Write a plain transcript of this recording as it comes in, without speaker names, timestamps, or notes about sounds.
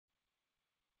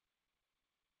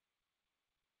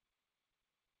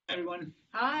Everyone.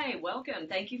 Hi, welcome.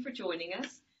 Thank you for joining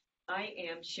us. I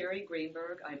am Sherri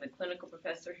Greenberg. I'm a clinical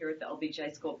professor here at the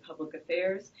LBJ School of Public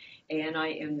Affairs, and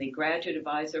I am the graduate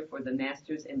advisor for the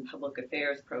Masters in Public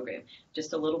Affairs program.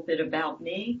 Just a little bit about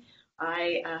me.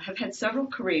 I have had several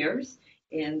careers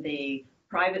in the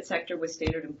private sector with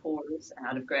Standard & Poor's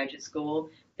out of graduate school,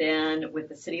 then with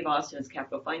the City of Austin as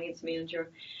capital finance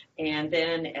manager, and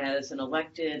then as an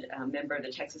elected member of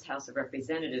the Texas House of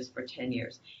Representatives for 10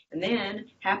 years. And then,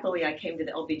 happily, I came to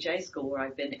the LBJ school where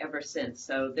I've been ever since.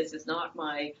 So this is not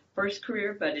my first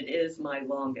career, but it is my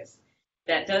longest.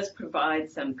 That does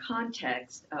provide some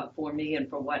context for me and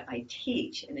for what I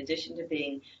teach. In addition to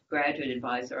being graduate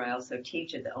advisor, I also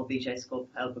teach at the LBJ School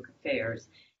of Public Affairs.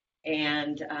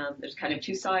 And there's kind of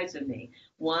two sides of me.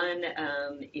 One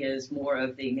is more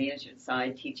of the management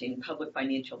side, teaching public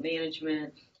financial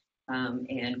management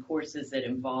and courses that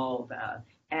involve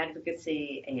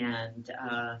advocacy and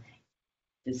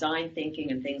design thinking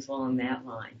and things along that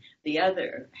line. The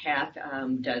other half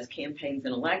does campaigns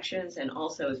and elections and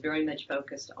also is very much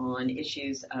focused on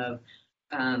issues of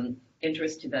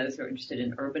interest to those who are interested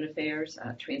in urban affairs,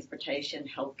 transportation,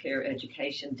 healthcare,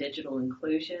 education, digital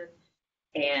inclusion,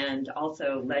 and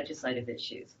also legislative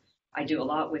issues. I do a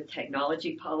lot with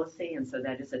technology policy, and so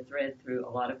that is a thread through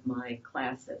a lot of my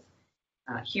classes.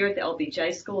 Here at the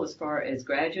LBJ School, as far as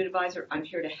graduate advisor, I'm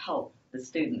here to help the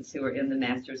students who are in the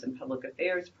Masters in Public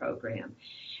Affairs program.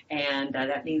 And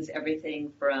that means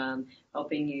everything from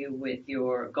helping you with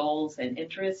your goals and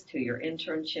interests to your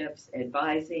internships,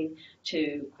 advising,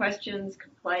 to questions,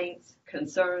 complaints,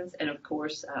 concerns, and of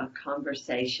course,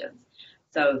 conversations.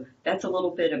 So that's a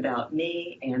little bit about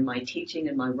me and my teaching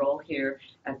and my role here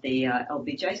at the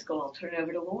LBJ School. I'll turn it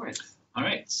over to Lawrence. All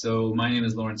right, so my name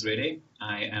is Lorinc Redei.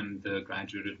 I am the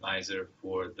graduate advisor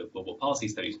for the Global Policy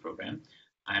Studies program.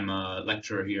 I'm a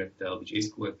lecturer here at the LBJ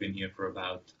School. I've been here for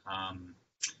about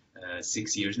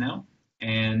 6 years now.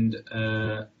 And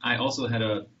I also had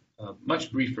a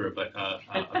much briefer, but a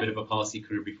bit of a policy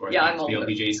career before I came to the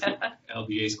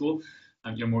LBJ School.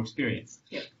 You're more experienced.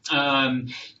 Yeah. I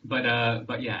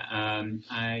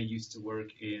used to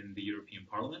work in the European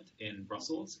Parliament in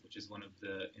Brussels, which is one of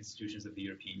the institutions of the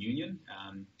European Union.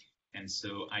 And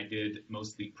so I did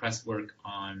mostly press work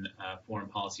on foreign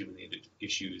policy related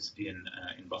issues in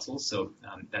Brussels. So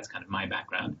that's kind of my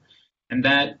background. And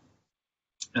that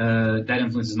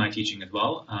influences my teaching as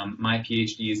well. My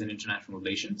PhD is in international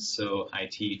relations, so I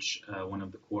teach one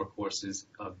of the core courses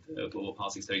of the Global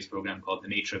Policy Studies program called The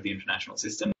Nature of the International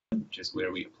System, which is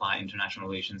where we apply international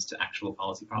relations to actual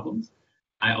policy problems.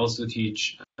 I also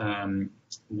teach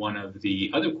one of the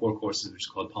other core courses, which is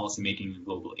called Policymaking in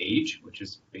Global Age, which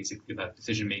is basically about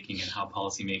decision-making and how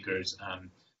policymakers can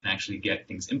actually get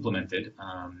things implemented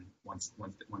once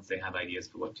they have ideas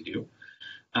for what to do.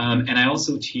 And I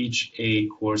also teach a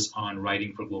course on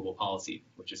writing for global policy,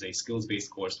 which is a skills-based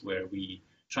course where we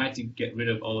try to get rid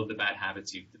of all of the bad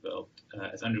habits you've developed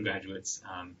as undergraduates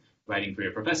writing for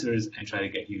your professors and try to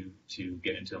get you to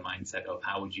get into a mindset of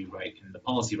how would you write in the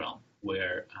policy realm,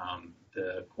 where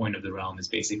the point of the realm is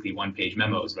basically one-page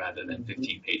memos rather than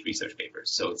 15-page research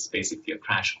papers. So it's basically a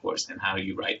crash course in how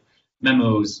you write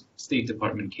memos, State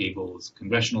Department cables,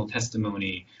 congressional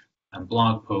testimony,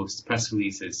 blog posts, press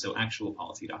releases, so actual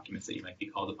policy documents that you might be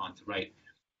called upon to write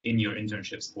in your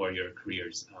internships or your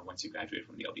careers once you graduate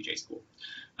from the LBJ school.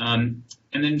 And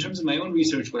then in terms of my own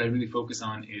research, what I really focus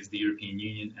on is the European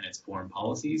Union and its foreign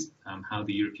policies, how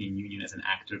the European Union as an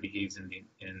actor behaves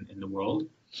in the world.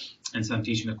 And so I'm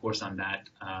teaching a course on that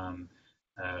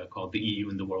called The EU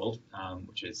in the World,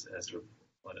 which is sort of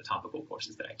one of the topical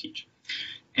courses that I teach.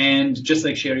 And just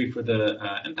like Sherri for the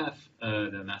MPAff,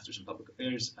 the Masters in Public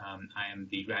Affairs, I am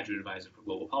the graduate advisor for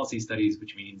Global Policy Studies,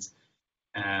 which means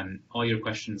all your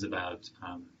questions about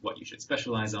what you should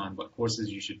specialize on, what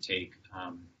courses you should take,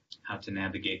 how to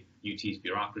navigate UT's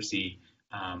bureaucracy,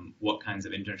 what kinds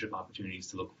of internship opportunities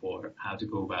to look for, how to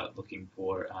go about looking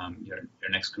for your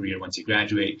next career once you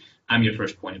graduate. I'm your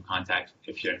first point of contact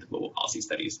if you're in the Global Policy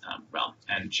Studies realm.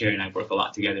 And Sherri and I work a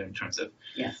lot together in terms of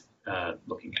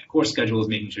looking at course schedules,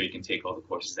 making sure you can take all the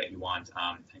courses that you want,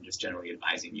 and just generally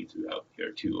advising you throughout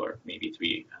your 2 or maybe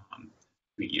 3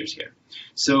 years here.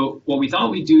 So what we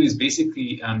thought we'd do is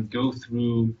basically go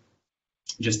through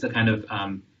just the kind of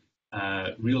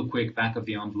real quick back of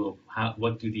the envelope,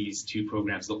 what do these 2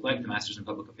 programs look like, the Masters in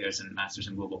Public Affairs and Masters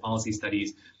in Global Policy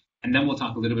Studies, and then we'll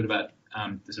talk a little bit about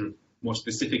the sort of more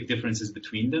specific differences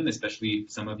between them, especially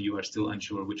if some of you are still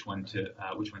unsure which one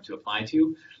to apply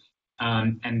to.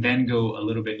 And then go a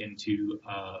little bit into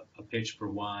a pitch for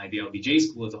why the LBJ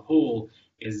school as a whole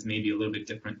is maybe a little bit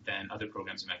different than other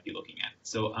programs you might be looking at.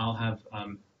 So I'll have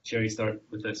Sherri, start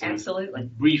with a sort Absolutely.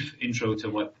 of brief intro to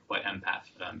what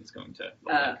MPAff is going to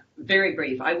look like. Very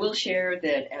brief. I will share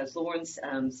that, as Lawrence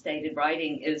stated,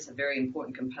 writing is a very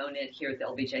important component here at the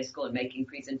LBJ School in making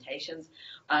presentations.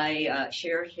 I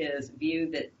share his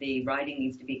view that the writing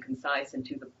needs to be concise and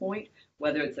to the point,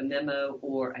 whether it's a memo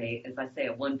or as I say,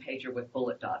 a one-pager with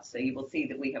bullet dots. So you will see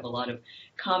that we have a lot of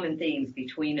common themes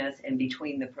between us and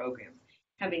between the programs.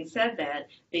 Having said that,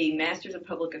 the Masters of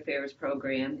Public Affairs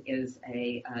program is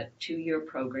a 2-year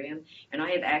program, and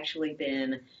I have actually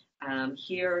been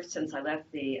here since I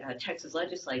left the Texas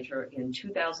legislature in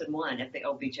 2001 at the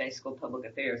LBJ School of Public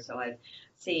Affairs. So I've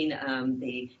seen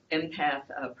the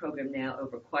MPAff program now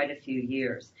over quite a few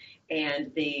years.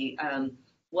 And the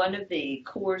one of the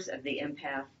cores of the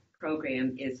MPAff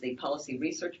program is the Policy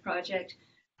Research Project.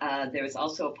 There's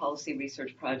also a Policy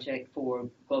Research Project for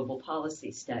Global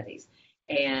Policy Studies.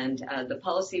 And the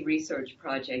Policy Research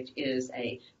Project is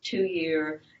a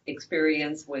 2-year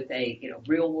experience with a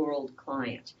real-world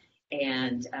client.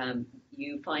 And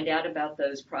you find out about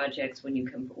those projects when you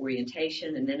come for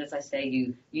orientation. And then, as I say,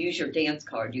 you use your dance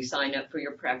card. You sign up for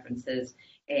your preferences,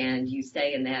 and you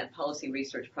stay in that Policy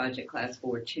Research Project class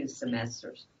for 2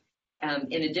 semesters.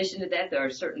 In addition to that, there are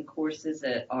certain courses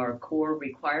that are core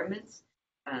requirements,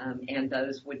 and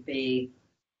those would be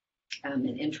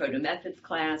an intro to methods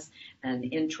class, an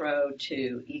intro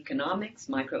to economics,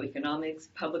 microeconomics,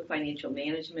 public financial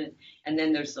management, and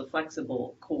then there's the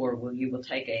flexible core where you will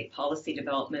take a policy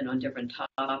development on different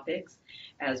topics,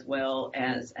 as well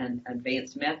as an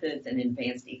advanced methods and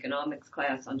advanced economics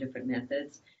class on different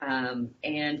methods.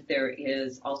 And there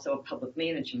is also a public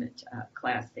management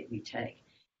class that you take.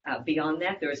 Beyond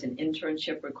that, there is an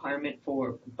internship requirement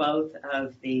for both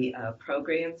of the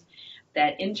programs.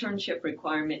 That internship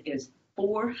requirement is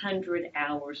 400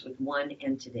 hours with one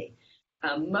entity.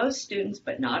 Most students,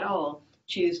 but not all,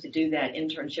 choose to do that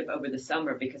internship over the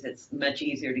summer because it's much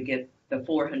easier to get the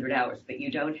 400 hours, but you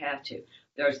don't have to.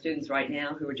 There are students right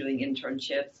now who are doing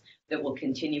internships that will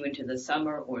continue into the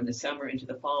summer, or in the summer into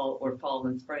the fall, or fall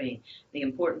and spring. The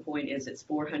important point is it's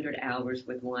 400 hours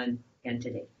with one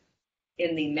entity.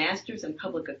 In the Masters in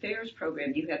Public Affairs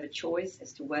program, you have a choice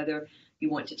as to whether you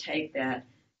want to take that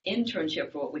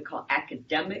internship for what we call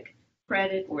academic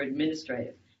credit or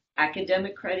administrative.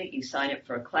 Academic credit, you sign up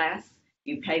for a class,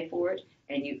 you pay for it,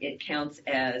 and it counts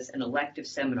as an elective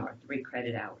seminar, 3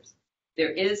 credit hours. There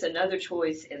is another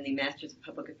choice in the Masters of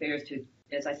Public Affairs to,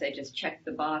 as I say, just check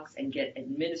the box and get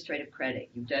administrative credit.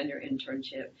 You've done your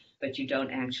internship, but you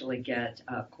don't actually get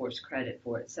course credit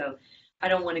for it. So I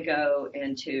don't want to go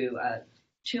into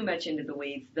too much into the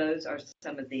weeds. Those are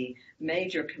some of the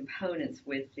major components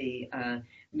with the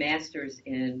Masters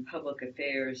in Public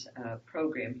Affairs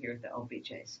program here at the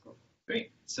LBJ School.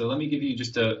 Great. So let me give you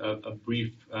just a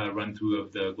brief run through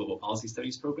of the Global Policy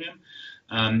Studies program.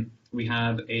 We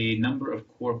have a number of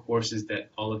core courses that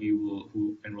all of you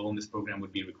who enroll in this program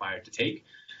would be required to take.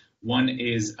 One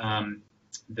is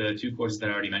the 2 courses that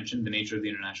I already mentioned, the nature of the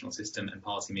international system and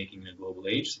policymaking in a global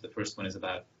age. So the first one is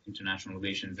about international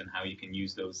relations and how you can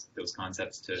use those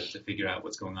concepts to figure out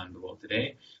what's going on in the world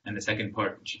today. And the second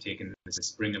part, which you take in the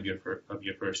spring of your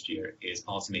first year, is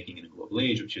policymaking in a global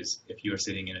age, which is if you're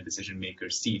sitting in a decision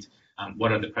maker's seat,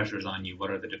 what are the pressures on you?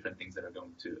 What are the different things that are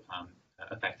going to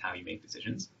affect how you make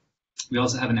decisions? We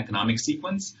also have an economics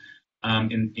sequence.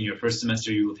 In your first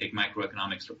semester, you will take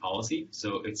microeconomics for policy.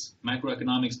 So it's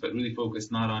microeconomics, but really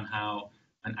focused not on how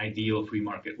an ideal free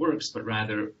market works, but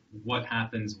rather what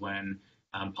happens when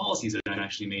policies are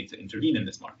actually made to intervene in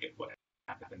this market. What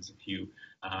happens if you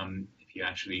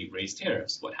actually raise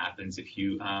tariffs? What happens if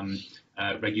you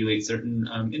regulate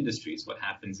certain industries? What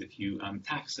happens if you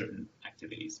tax certain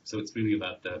activities? So it's really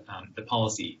about the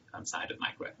policy side of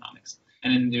microeconomics.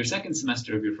 And in your second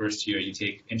semester of your first year, you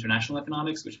take international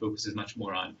economics, which focuses much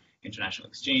more on international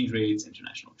exchange rates,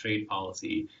 international trade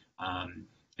policy,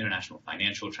 international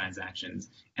financial transactions,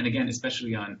 and again,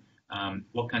 especially on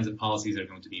what kinds of policies are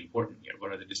going to be important here.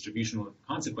 What are the distributional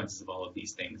consequences of all of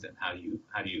these things, and how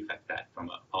do you affect that from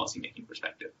a policymaking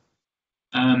perspective?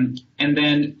 And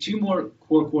then 2 more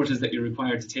core courses that you're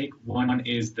required to take. One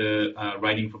is the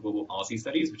Writing for Global Policy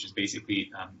Studies, which is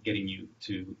basically getting you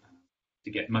to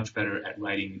get much better at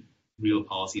writing real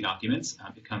policy documents.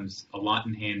 It comes a lot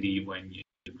in handy when you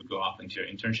go off into your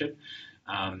internship.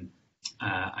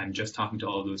 I'm just talking to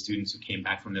all of those students who came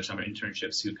back from their summer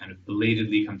internships who kind of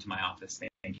belatedly come to my office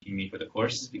thanking me for the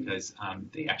course because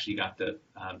they actually got the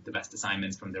best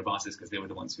assignments from their bosses because they were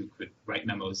the ones who could write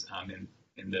memos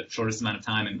in the shortest amount of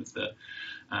time and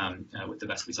with the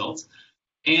best results.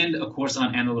 And a course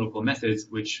on analytical methods,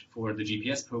 which for the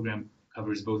GPS program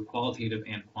covers both qualitative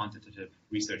and quantitative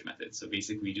research methods. So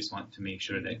basically, we just want to make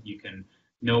sure that you can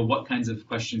know what kinds of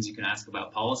questions you can ask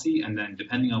about policy, and then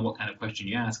depending on what kind of question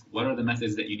you ask, what are the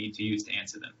methods that you need to use to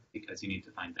answer them, because you need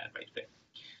to find that right fit.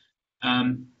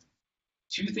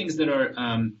 Two things that are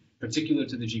particular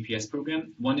to the GPS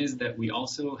program. One is that we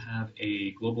also have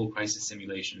a global crisis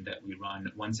simulation that we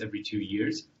run once every 2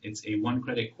 years. It's a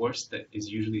 1-credit course that is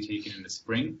usually taken in the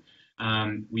spring.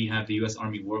 We have the U.S.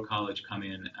 Army War College come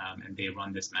in, and they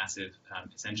run this massive,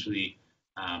 essentially,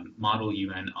 model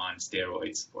UN on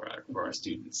steroids for our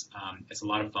students. It's a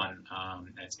lot of fun,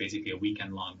 and it's basically a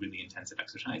weekend-long, really intensive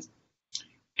exercise.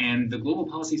 And the Global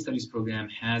Policy Studies program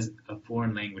has a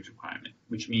foreign language requirement,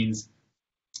 which means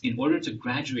in order to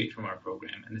graduate from our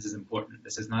program, and this is important,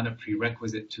 this is not a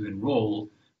prerequisite to enroll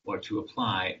or to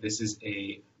apply, this is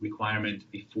a requirement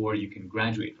before you can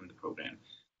graduate from the program,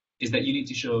 is that you need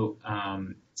to show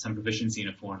some proficiency in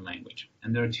a foreign language.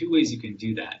 And there are 2 ways you can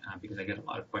do that, because I get a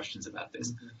lot of questions about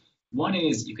this. Mm-hmm. One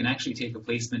is you can actually take a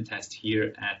placement test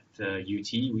here at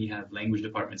UT. We have language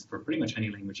departments for pretty much any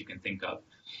language you can think of.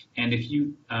 And if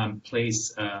you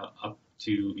place up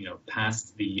to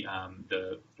past the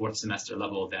 4th semester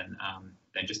level, then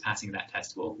just passing that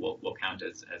test will count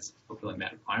as fulfilling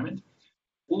that requirement.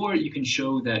 Or you can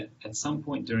show that at some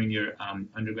point during your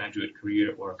undergraduate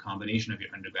career, or a combination of your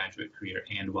undergraduate career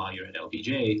and while you're at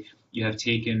LBJ, you have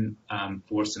taken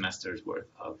 4 semesters worth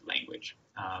of language.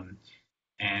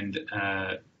 And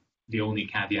the only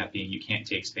caveat being you can't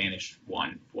take Spanish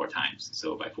 1 4 times.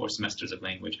 So by 4 semesters of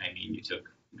language, I mean you took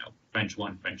French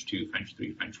 1, French 2, French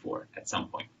 3, French 4 at some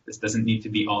point. This doesn't need to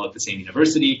be all at the same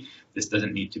university. This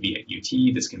doesn't need to be at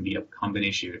UT. This can be a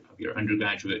combination of your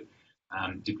undergraduate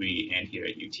degree and here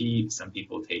at UT. Some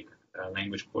people take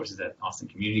language courses at Austin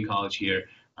Community College here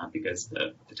because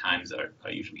the times are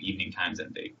usually evening times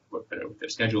and they work better with their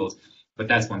schedules. But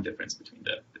that's one difference between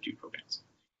the 2 programs.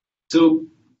 So,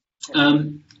 I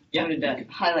wanted to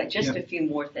highlight just a few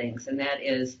more things, and that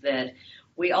is that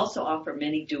we also offer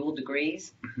many dual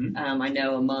degrees. Mm-hmm. I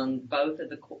know among both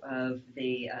of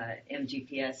the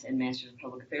MGPS and Masters of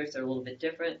Public Affairs, they're a little bit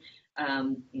different.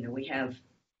 We have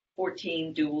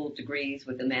 14 dual degrees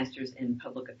with the Masters in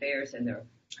Public Affairs, and there are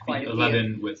quite a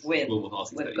 11 few with Global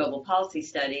Policy Studies. Global Policy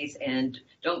Studies, and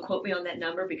don't quote me on that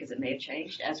number because it may have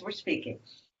changed as we're speaking.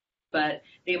 But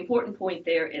the important point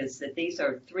there is that these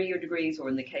are 3-year degrees, or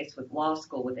in the case with law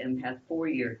school with MPAff,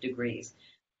 4-year degrees.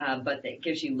 But that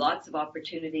gives you lots of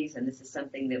opportunities, and this is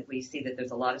something that we see that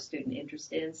there's a lot of student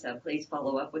interest in. So please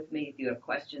follow up with me if you have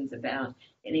questions about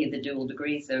any of the dual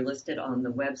degrees. They're listed on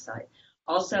the website.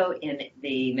 Also, in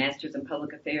the Masters in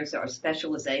Public Affairs, there are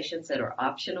specializations that are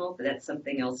optional, but that's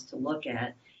something else to look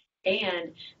at.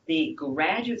 And the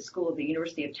Graduate School of the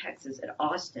University of Texas at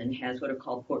Austin has what are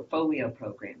called portfolio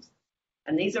programs.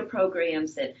 And these are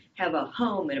programs that have a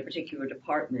home in a particular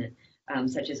department,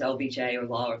 such as LBJ or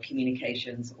law or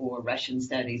communications or Russian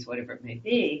studies, whatever it may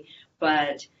be.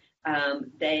 But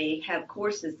they have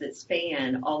courses that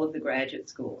span all of the graduate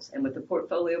schools. And with the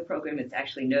portfolio program, it's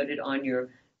actually noted on your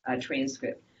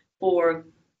transcript. For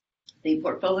the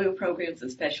portfolio programs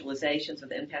and specializations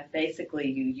with MPAff, basically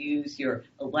you use your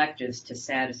electives to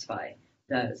satisfy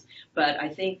those. But I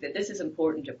think that this is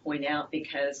important to point out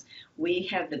because we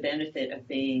have the benefit of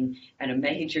being at a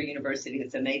major university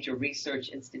that's a major research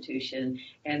institution,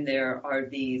 and there are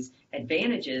these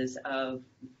advantages of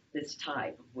this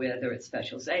type, whether it's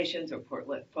specializations or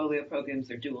portfolio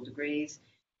programs or dual degrees.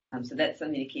 So that's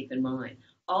something to keep in mind.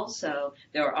 Also,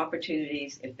 there are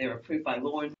opportunities, if they're approved by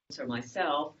Lorinc or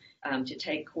myself, to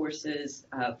take courses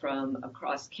from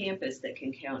across campus that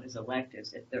can count as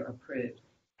electives if they're approved.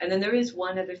 And then there is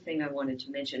one other thing I wanted to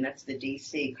mention, that's the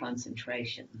DC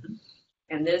concentration. Mm-hmm.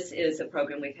 And this is a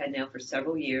program we've had now for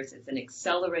several years. It's an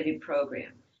accelerated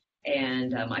program.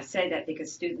 And I say that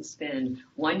because students spend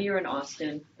 1 year in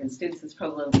Austin, and students in this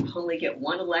program only get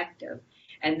 1 elective.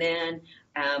 And then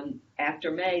after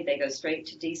May, they go straight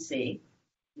to DC,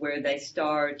 where they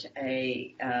start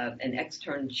an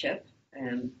externship.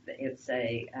 And it's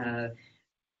and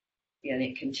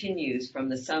it continues from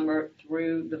the summer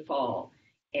through the fall.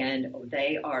 And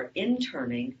they are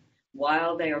interning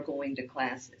while they are going to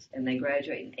classes, and they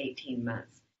graduate in 18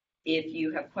 months. If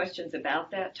you have questions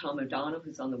about that, Tom O'Donnell,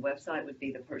 who's on the website, would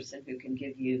be the person who can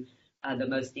give you the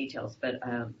most details. But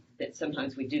that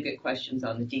sometimes we do get questions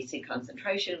on the DC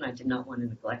concentration, and I did not want to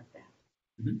neglect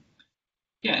that. Mm-hmm.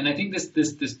 Yeah, and I think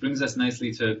this brings us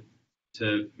nicely to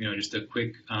just a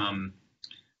quick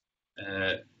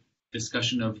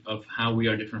discussion of how we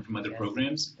are different from other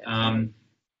programs.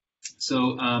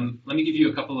 So let me give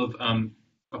you a couple of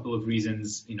couple of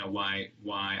reasons,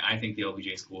 why I think the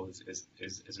LBJ school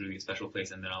is really a special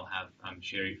place, and then I'll have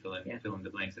Sherri fill in the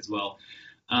blanks as well.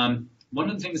 One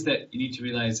of the things that you need to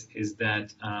realize is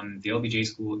that the LBJ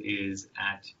school is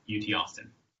at UT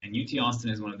Austin, and UT Austin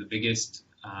is one of the biggest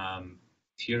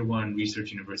Tier 1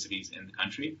 research universities in the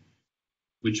country,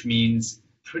 which means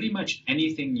pretty much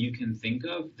anything you can think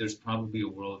of, there's probably a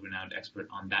world-renowned expert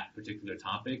on that particular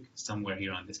topic somewhere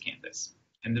here on this campus.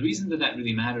 And the reason that that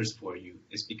really matters for you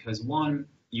is because, one,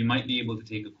 you might be able to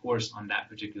take a course on that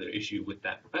particular issue with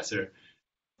that professor,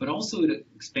 but also it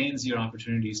expands your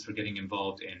opportunities for getting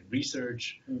involved in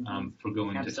research, for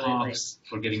going to talks,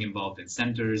 for getting involved in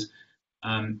centers.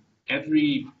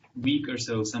 Every week or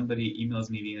so, somebody emails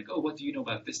me being like, oh, what do you know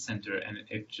about this center? And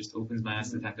it just opens my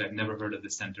eyes to the fact that I've never heard of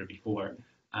this center before.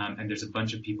 And there's a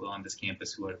bunch of people on this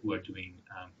campus who are doing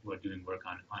work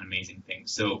on amazing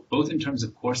things. So both in terms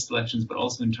of course selections, but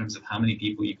also in terms of how many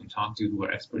people you can talk to who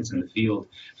are experts in the field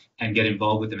and get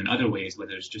involved with them in other ways,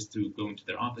 whether it's just through going to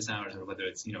their office hours or whether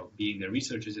it's being their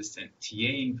research assistant,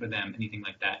 TAing for them, anything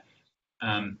like that.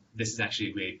 This is actually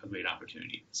a great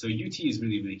opportunity. So UT is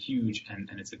really, really huge, and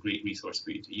it's a great resource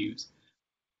for you to use.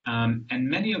 And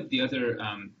many of the other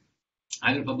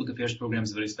either public affairs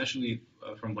programs, but especially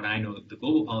from what I know, the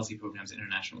global policy programs,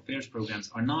 international affairs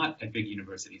programs are not at big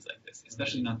universities like this,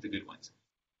 especially not the good ones.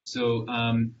 So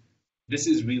this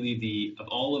is really of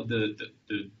all of the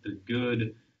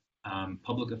good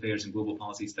public affairs and global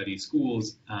policy studies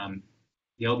schools,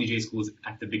 the LBJ school is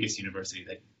at the biggest university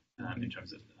that in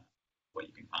terms of what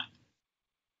you can find.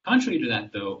 Contrary to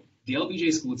that, though, the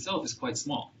LBJ school itself is quite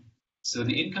small. So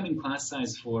the incoming class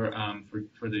size for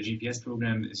the GPS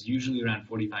program is usually around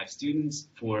 45 students.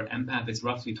 For MPAff, it's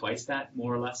roughly twice that,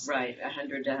 more or less. Right,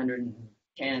 100 to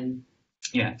 110.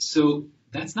 Yeah, so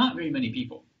that's not very many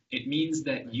people. It means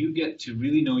that you get to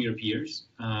really know your peers.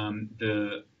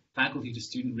 The faculty to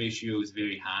student ratio is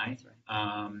very high.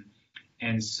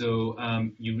 And so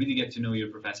you really get to know your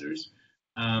professors.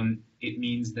 It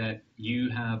means that you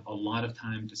have a lot of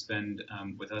time to spend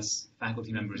with us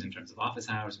faculty members in terms of office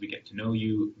hours. We get to know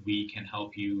you. We can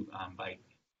help you by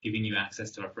giving you access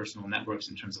to our personal networks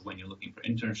in terms of when you're looking for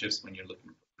internships, when you're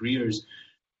looking for careers.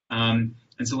 And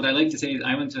so what I like to say is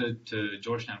I went to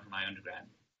Georgetown for my undergrad,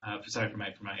 for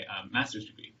my master's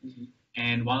degree.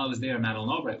 And while I was there, Madeline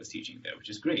Albright was teaching there, which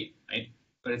is great, right?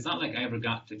 But it's not like I ever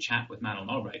got to chat with Madeline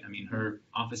Albright. I mean, her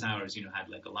office hours, had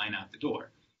like a line out the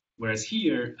door. Whereas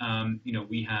here,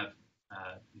 we have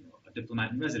a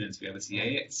diplomat in residence, we have a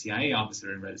CIA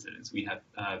officer in residence, we have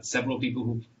several people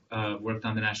who've worked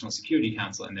on the National Security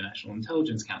Council and the National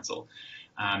Intelligence Council.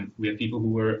 We have people who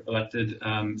were elected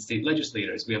state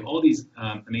legislators. We have all these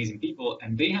amazing people,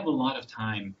 and they have a lot of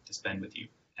time to spend with you.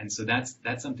 And so that's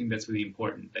something that's really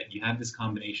important, that you have this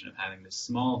combination of having this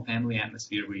small family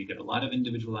atmosphere where you get a lot of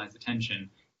individualized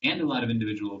attention and a lot of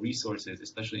individual resources,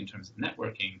 especially in terms of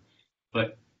networking,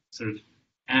 but sort of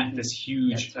at this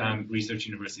huge research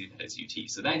university that is UT.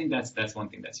 So I think that's one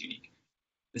thing that's unique.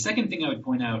 The second thing I would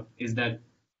point out is that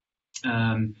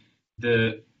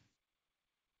the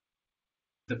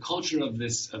culture of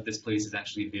this place is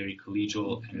actually very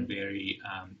collegial and very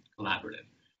collaborative.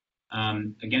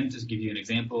 Again, to give you an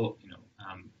example,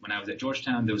 when I was at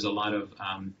Georgetown, there was a lot of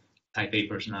type A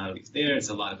personalities there. It's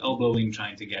a lot of elbowing,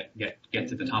 trying to get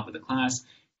to the top of the class.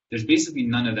 There's basically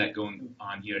none of that going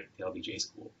on here at the LBJ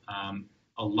school.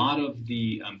 A lot of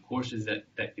the courses that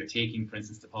you're taking, for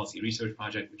instance, the Policy Research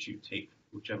Project, which you take,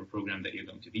 whichever program that you're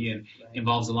going to be in,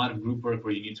 involves a lot of group work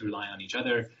where you need to rely on each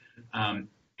other.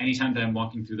 Anytime that I'm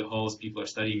walking through the halls, people are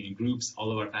studying in groups.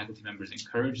 All of our faculty members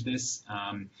encourage this.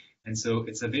 And so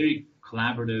it's a very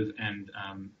collaborative and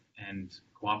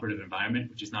cooperative environment,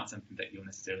 which is not something that you'll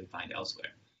necessarily find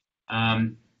elsewhere.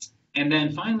 And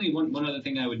then finally, one other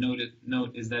thing I would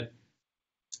note is that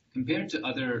compared to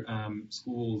other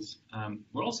schools,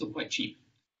 we're also quite cheap.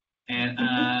 And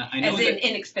I know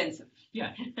inexpensive.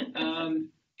 Yeah.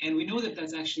 And we know that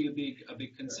that's actually a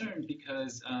big concern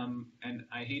because, and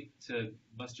I hate to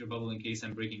bust your bubble in case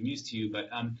I'm breaking news to you, but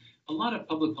a lot of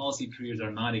public policy careers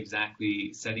are not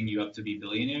exactly setting you up to be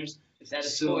billionaires. Is that a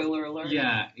spoiler alert?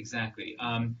 Yeah, exactly.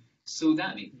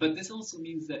 But this also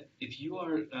means that if you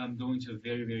are going to a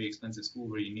very, very expensive school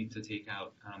where you need to take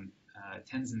out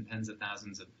tens and tens of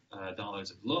thousands of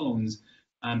dollars of loans,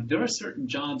 there are certain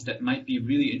jobs that might be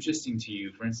really interesting to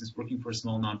you. For instance, working for a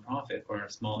small nonprofit or a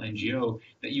small NGO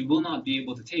that you will not be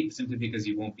able to take simply because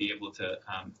you won't be able to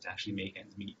actually make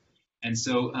ends meet. And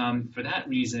so for that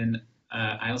reason,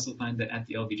 I also find that at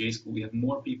the LBJ school, we have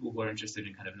more people who are interested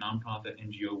in kind of nonprofit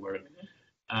NGO work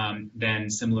than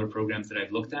similar programs that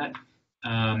I've looked at.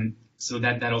 so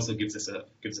that also gives us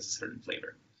a certain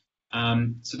flavor.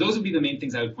 So those would be the main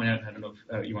things I would point out. I don't know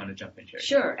if you want to jump in, Sherri.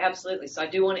 Sure, absolutely. So I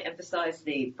do want to emphasize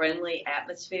the friendly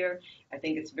atmosphere. I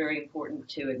think it's very important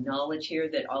to acknowledge here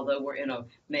that although we're in a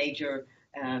major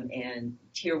and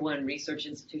tier 1 research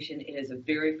institution, it is a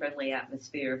very friendly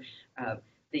atmosphere.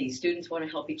 The students want to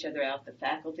help each other out. The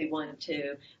faculty want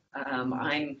to.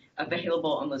 I'm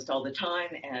available almost all the time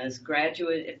as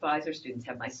graduate advisor. Students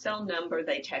have my cell number.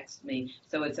 They text me.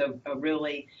 So it's a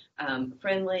really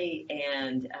friendly,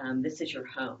 and this is your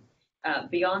home.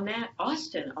 Beyond that,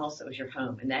 Austin also is your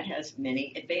home, and that has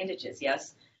many advantages.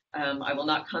 Yes, I will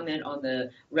not comment on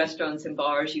the restaurants and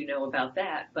bars, you know about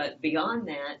that, but beyond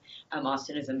that,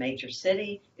 Austin is a major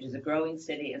city, it is a growing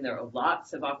city, and there are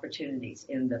lots of opportunities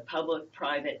in the public,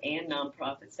 private, and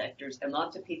nonprofit sectors, and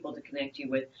lots of people to connect you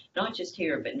with, not just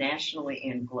here, but nationally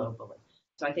and globally.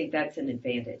 So I think that's an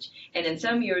advantage. And in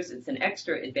some years, it's an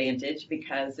extra advantage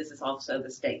because this is also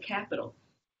the state capital.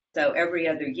 So every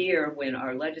other year when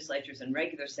our legislature's in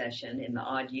regular session, in the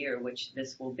odd year, which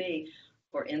this will be,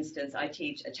 for instance, I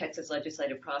teach a Texas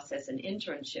legislative process and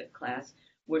internship class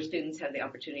where students have the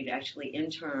opportunity to actually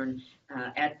intern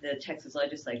at the Texas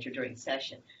legislature during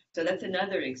session. So that's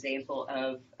another example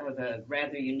of a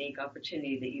rather unique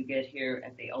opportunity that you get here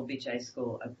at the LBJ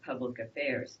School of Public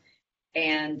Affairs.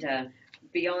 And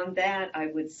beyond that, I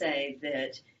would say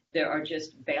that there are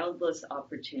just boundless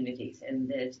opportunities, and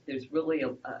that there's really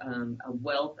a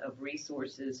wealth of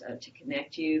resources to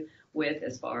connect you with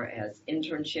as far as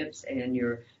internships and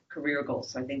your career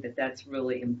goals. So I think that that's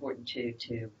really important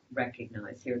to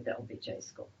recognize here at the LBJ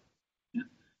School. Yeah.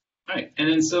 All right, and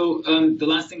then so the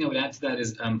last thing I would add to that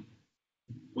is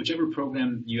whichever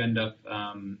program you end up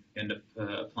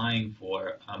applying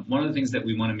for, one of the things that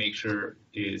we want to make sure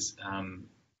is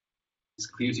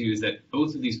clear to you is that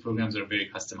both of these programs are very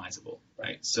customizable,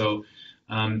 right? So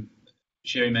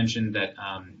Sherri mentioned that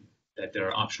there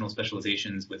are optional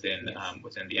specializations within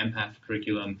the MPAff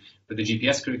curriculum. For the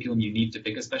GPS curriculum, you need to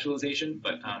pick a specialization,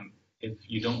 but if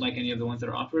you don't like any of the ones that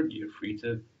are offered, you're free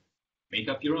to make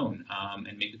up your own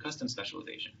and make a custom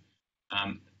specialization.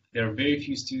 There are very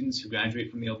few students who graduate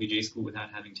from the LBJ school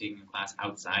without having taken a class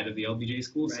outside of the LBJ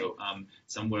school, right. So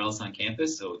somewhere else on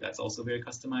campus, so that's also very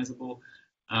customizable.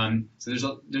 So there's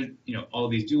all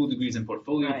these dual degrees and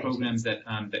portfolio right. programs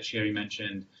that Sherri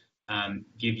mentioned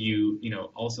give you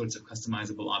all sorts of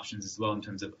customizable options as well in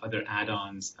terms of other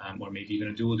add-ons or maybe even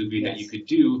a dual degree yes. that you could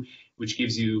do, which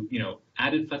gives you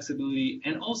added flexibility,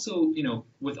 and also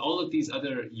with all of these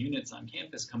other units on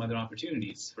campus come other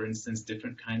opportunities. For instance,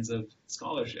 different kinds of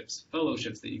scholarships,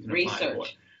 fellowships that you can apply for.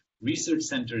 Research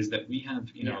centers that we have,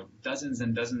 dozens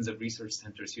and dozens of research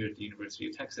centers here at the University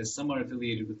of Texas. Some are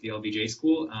affiliated with the LBJ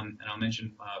school, and I'll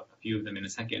mention a few of them in a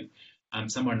second.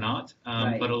 Some are not,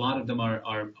 right. but a lot of them are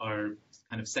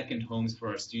kind of second homes for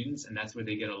our students, and that's where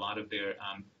they get a lot of their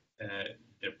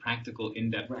practical,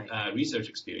 in-depth right. Research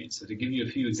experience. So to give you a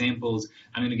few examples,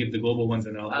 I'm going to give the global ones,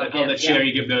 and I'll let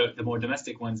Sherri give the more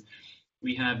domestic ones.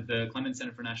 We have the Clements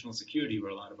Center for National Security, where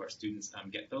a lot of our students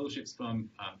get fellowships from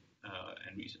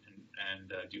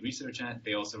and do research at.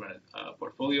 They also run a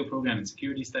portfolio program in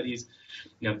security studies.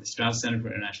 We have the Strauss Center for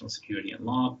International Security and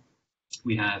Law.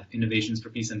 We have Innovations for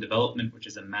Peace and Development, which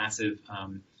is a massive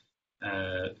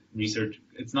research.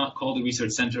 It's not called a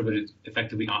research center, but it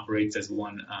effectively operates as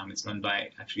one. It's run by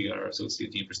actually our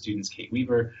Associate Dean for Students, Kate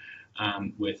Weaver,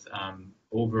 with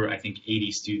over, I think,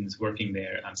 80 students working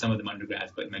there, some of them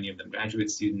undergrads, but many of them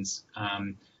graduate students.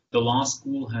 The law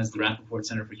school has the Rappaport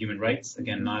Center for Human Rights,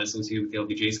 again, not associated with the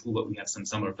LBJ school, but we have some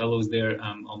summer fellows there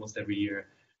almost every year.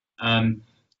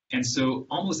 And so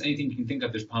almost anything you can think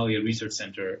of, there's probably a research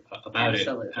center about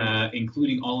Absolutely. It,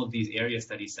 including all of these area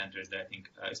study centers that I think,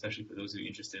 especially for those who are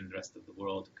interested in the rest of the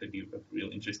world, could be of real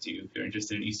interest to you. If you're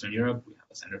interested in Eastern Europe, we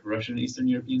have a Center for Russian and Eastern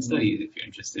European Studies. If you're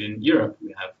interested in Europe,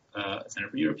 we have a Center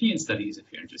for European Studies. If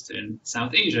you're interested in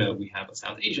South Asia, we have a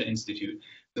South Asia Institute.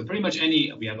 So pretty much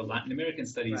we have a Latin American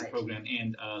Studies right. program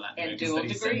and a Latin American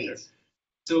Studies degrees. Center.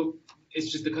 So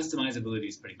it's just the customizability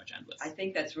is pretty much endless. I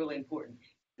think that's really important.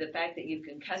 The fact that you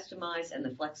can customize and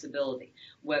the flexibility,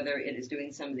 whether it is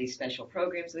doing some of these special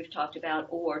programs we've talked about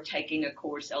or taking a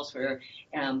course elsewhere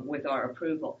with our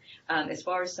approval. As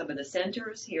far as some of the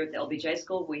centers here at the LBJ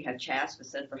School, we have CHASP, the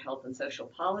Center for Health and Social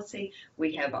Policy.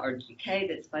 We have RGK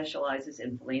that specializes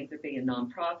in philanthropy and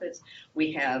nonprofits.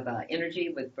 We have Energy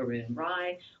with Varun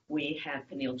Rai. We have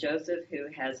Peniel Joseph, who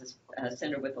has a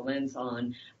center with a lens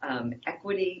on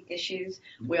equity issues.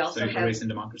 We also Study for Race and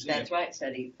Democracy. That's right,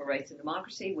 Study for Race and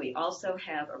Democracy. We also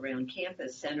have around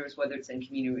campus centers, whether it's in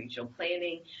community regional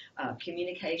planning,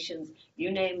 communications, you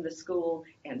name the school,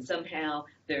 and somehow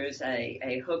there's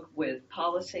a hook with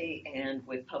policy and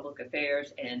with public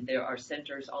affairs, and there are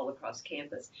centers all across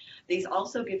campus. These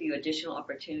also give you additional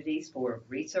opportunities for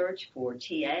research, for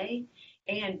TA,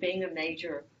 and being a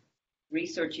major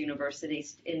research university,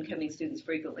 incoming students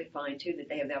frequently find, too, that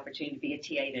they have the opportunity to be a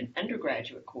TA in an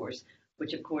undergraduate course,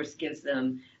 which, of course, gives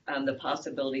them the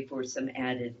possibility for some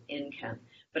added income.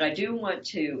 But I do want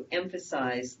to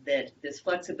emphasize that this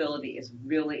flexibility is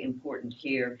really important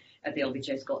here at the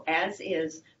LBJ School, as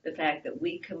is the fact that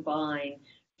we combine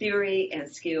theory and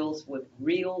skills with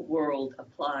real-world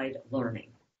applied learning.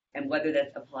 And whether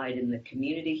that's applied in the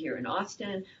community here in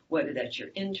Austin, whether that's your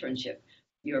internship,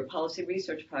 your policy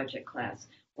research project class,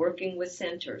 working with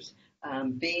centers,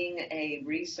 being a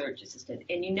research assistant.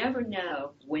 And you never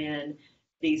know when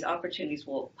these opportunities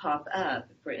will pop up,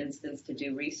 for instance, to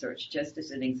do research. Just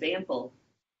as an example,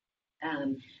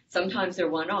 sometimes they're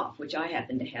one-off, which I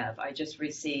happen to have. I just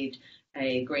received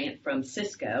a grant from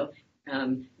Cisco,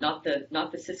 not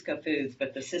the Cisco Foods,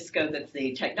 but the Cisco that's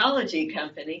the technology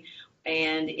company,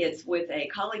 and it's with a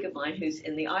colleague of mine who's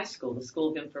in the iSchool, the School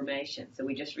of Information. So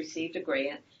we just received a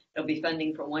grant. It'll be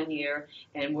funding for 1 year,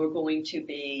 and we're going to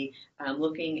be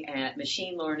looking at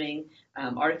machine learning,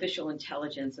 artificial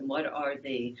intelligence, and what are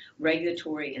the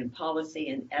regulatory and policy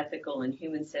and ethical and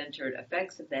human-centered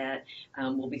effects of that.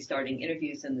 We'll be starting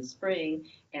interviews in the spring,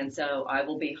 and so I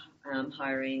will be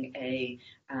hiring a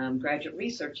graduate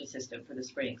research assistant for the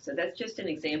spring. So that's just an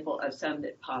example of some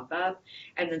that pop up.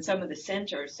 And then some of the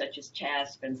centers, such as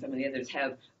CHASP and some of the others,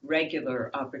 have regular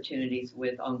opportunities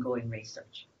with ongoing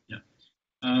research.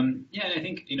 And I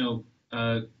think,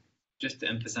 just to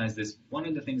emphasize this, one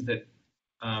of the things that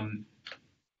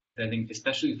I think,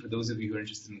 especially for those of you who are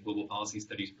interested in the Global Policy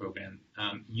Studies program,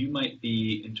 you might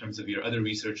be, in terms of your other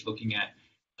research, looking at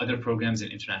other programs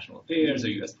in international affairs or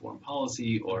U.S. foreign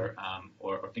policy or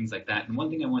things like that. And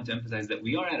one thing I want to emphasize is that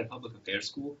we are at a public affairs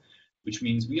school, which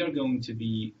means we are going to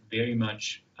be very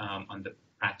much on the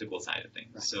practical side of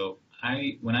things. Right. So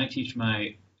when I teach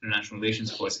my international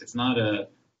relations course, it's not a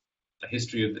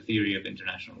history of the theory of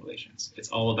international relations. It's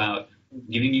all about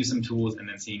giving you some tools and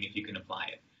then seeing if you can apply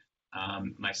it.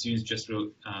 My students just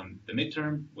wrote the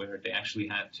midterm, where they actually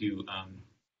had to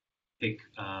pick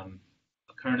a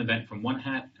current event from one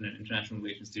hat and an international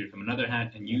relations theory from another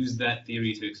hat and use that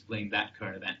theory to explain that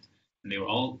current event. And they were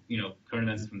all, current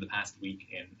events from the past week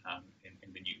in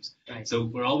the news. Right. So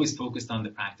we're always focused on the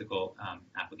practical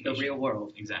application. The real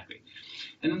world. Exactly.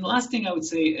 And then the last thing I would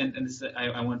say, and this,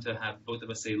 I want to have both of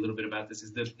us say a little bit about this,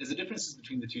 is the differences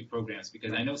between the two programs,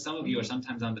 because I know some of you are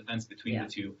sometimes on the fence between the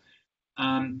two,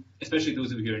 especially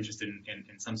those of you who are interested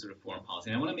in some sort of foreign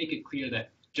policy. And I want to make it clear that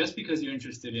just because you're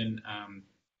interested in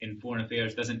foreign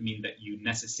affairs doesn't mean that you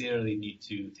necessarily need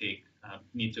to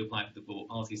apply for the Global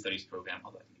Policy Studies program,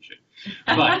 although I think you should.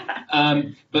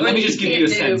 But let me just give you a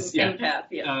sense.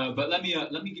 MPAff, but let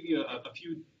me give you a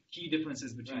few key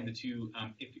differences between the two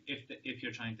if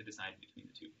you're trying to decide between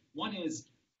the two. One is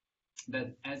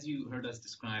that, as you heard us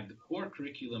describe, the core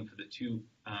curriculum for the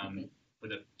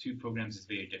two programs is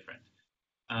very different.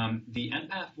 The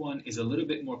MPAff one is a little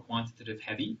bit more quantitative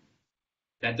heavy.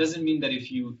 That doesn't mean that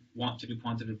if you want to do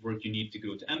quantitative work, you need to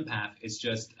go to MPAff. It's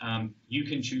just you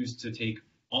can choose to take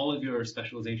all of your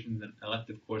specializations and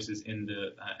elective courses in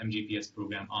the MGPS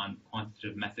program on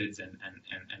quantitative methods and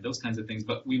those kinds of things,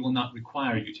 but we will not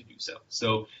require you to do so.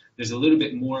 So there's a little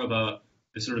bit more of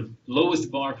the sort of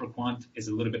lowest bar for quant is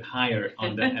a little bit higher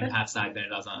on the MPAff side than it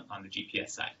does on the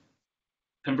GPS side.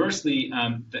 Conversely,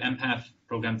 the MPAff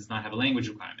program does not have a language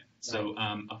requirement. So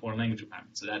a foreign language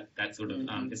requirement. So that sort of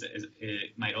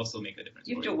it might also make a difference.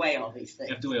 You have to weigh all these things.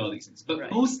 You have to weigh all these things.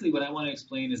 But mostly what I want to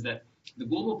explain is that the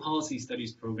Global Policy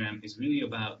Studies program is really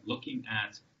about looking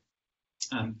at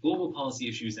global policy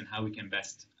issues and how we can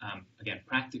best, again,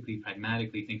 practically,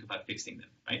 pragmatically think about fixing them,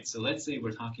 right? So let's say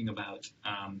we're talking about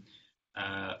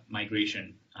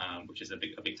migration, which is a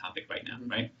big topic right now,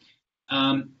 right?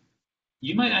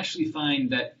 You might actually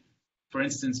find that, for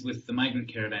instance, with the migrant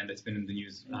caravan that's been in the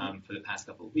news for the past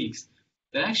couple of weeks,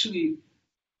 that actually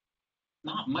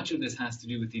not much of this has to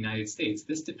do with the United States.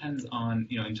 This depends on,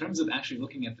 in terms of actually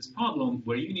looking at this problem,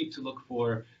 where you need to look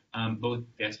for both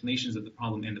the explanations of the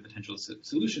problem and the potential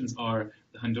solutions are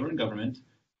the Honduran government,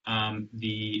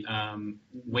 the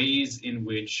ways in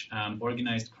which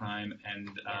organized crime and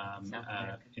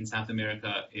in South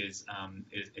America is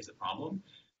a problem.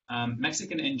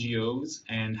 Mexican NGOs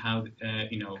and how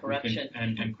Corruption.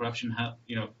 and corruption, how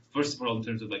first of all in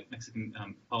terms of like Mexican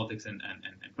politics and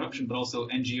corruption, but also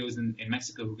NGOs in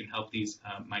Mexico who can help these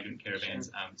migrant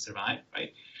caravans survive,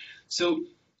 right? So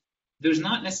there's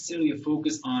not necessarily a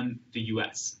focus on the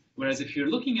U.S. Whereas if you're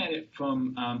looking at it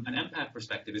from an MPAF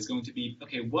perspective, it's going to be,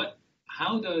 okay,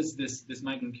 how does this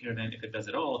migrant caravan, if it does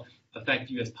at all, affect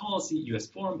U.S. policy, U.S.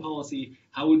 foreign policy?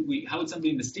 How would somebody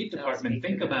in the State Department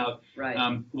think about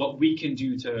what we can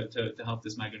do to help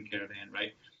this migrant caravan,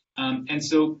 right? And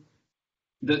so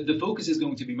the focus is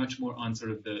going to be much more on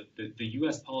sort of the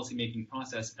U.S. policymaking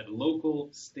process at a local,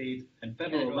 state, and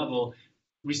federal level,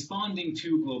 responding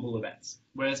to global events.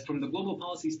 Whereas from the global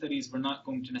policy studies, we're not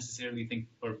going to necessarily think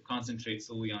or concentrate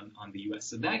solely on the U.S.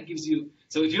 So that gives you,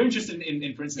 so if you're interested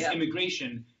in for instance,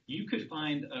 immigration, you could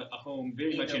find a home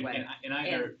very much in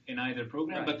either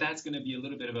program, but that's going to be a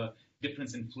little bit of a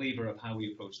difference in flavor of how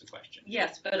we approach the question.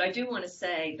 Yes, but I do want to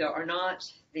say there are not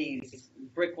these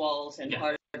brick walls and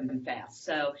hard and fast.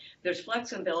 So there's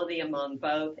flexibility among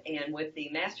both, and with the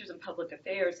Masters in Public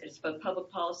Affairs, it's both public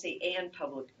policy and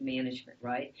public management,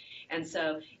 right? And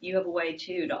so you have a way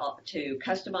to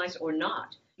customize or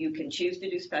not. You can choose to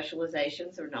do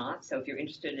specializations or not. So if you're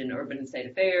interested in urban and state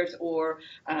affairs or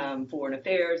foreign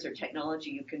affairs or technology,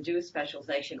 you can do a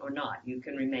specialization or not. You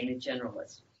can remain a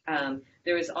generalist.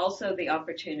 There is also the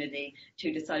opportunity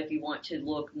to decide if you want to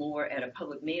look more at a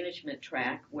public management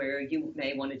track where you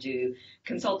may want to do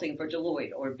consulting for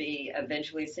Deloitte or be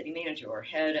eventually a city manager or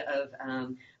head of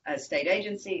a state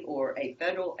agency or a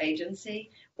federal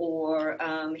agency or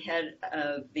head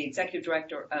of the executive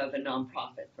director of a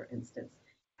nonprofit, for instance.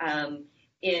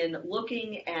 In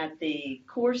looking at the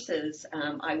courses,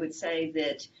 I would say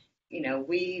that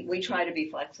we try to be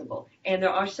flexible. And there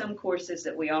are some courses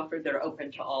that we offer that are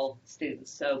open to all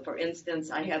students. So, for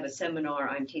instance, I have a seminar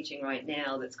I'm teaching right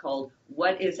now that's called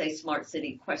What is a Smart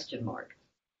City? Question mark.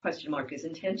 Question mark is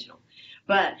intentional.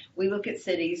 But we look at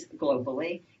cities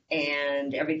globally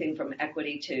and everything from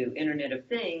equity to Internet of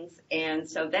Things. And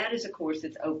so that is a course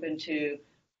that's open to,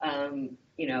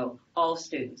 all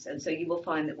students. And so you will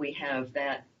find that we have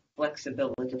that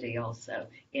flexibility also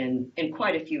in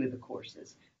quite a few of the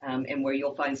courses. And where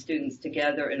you'll find students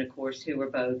together in a course who are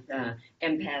both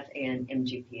MPAff and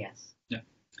MGPS. Yeah.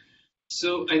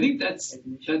 So I think that's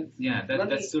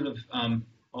sort of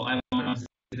all I want to say.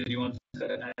 Do you want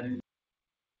to add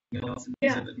anything else in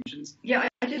terms of admissions? Yeah,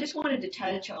 I just wanted to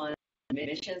touch on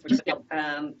admissions.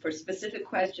 For specific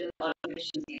questions on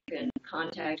admissions, you can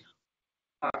contact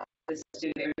our Office of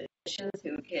Student Admissions,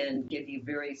 who can give you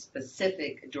very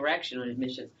specific direction on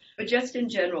admissions. But just in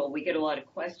general, we get a lot of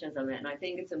questions on that, and I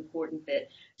think it's important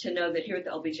to know that here at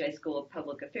the LBJ School of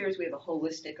Public Affairs, we have a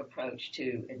holistic approach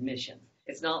to admissions.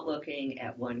 It's not looking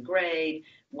at one grade,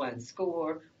 one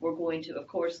score. We're going to, of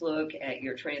course, look at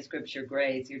your transcripts, your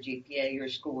grades, your GPA, your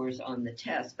scores on the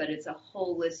test, but it's a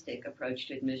holistic approach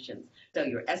to admissions. So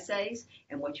your essays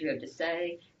and what you have to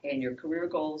say and your career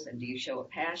goals, and do you show a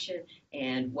passion,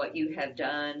 and what you have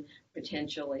done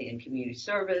potentially in community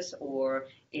service or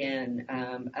in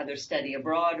other study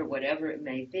abroad or whatever it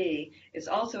may be, is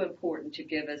also important to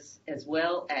give us, as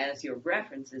well as your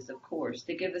references, of course,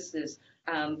 to give us this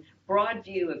broad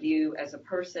view of you as a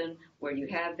person, where you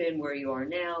have been, where you are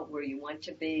now, where you want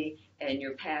to be, and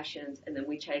your passions, and then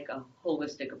we take a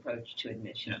holistic approach to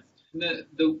admissions. Yeah.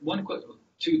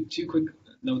 Two quick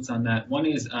notes on that. One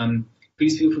is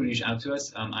please feel free to reach out to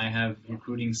us. I have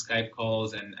recruiting Skype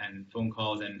calls and phone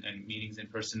calls and meetings in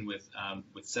person with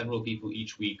several people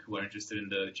each week who are interested in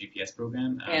the GPS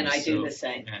program. And I do the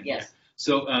same. Yes.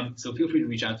 Yeah. So feel free to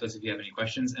reach out to us if you have any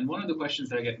questions. And one of the questions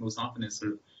that I get most often is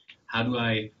sort of, how do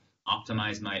I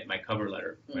optimize my cover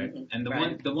letter, right? Mm-hmm.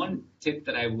 And the one tip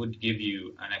that I would give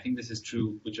you, and I think this is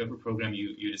true whichever program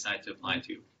you decide to apply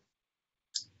to,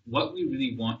 what we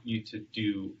really want you to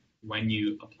do when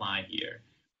you apply here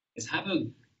is have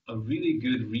a really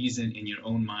good reason in your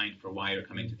own mind for why you're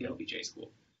coming to the LBJ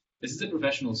school. This is a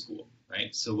professional school,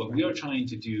 right? So what we are trying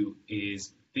to do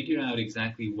is figure out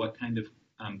exactly what kind of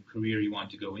career you want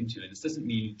to go into. And this doesn't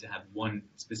mean to have one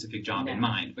specific job in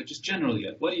mind, but just generally,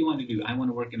 what do you want to do? I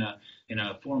want to work in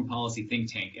a foreign policy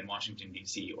think tank in Washington,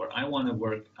 D.C., or I want to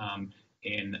work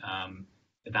in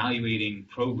evaluating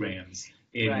programs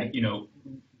in,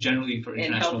 generally for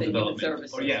international development.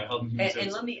 Services. Or health and human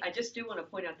services. And I just do want to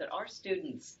point out that our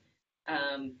students,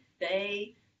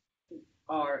 they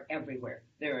are everywhere.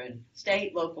 They're in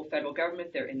state, local, federal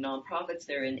government. They're in nonprofits.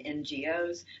 They're in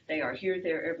NGOs. They are here,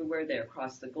 there, everywhere. They're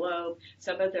across the globe.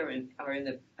 Some of them are in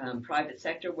the private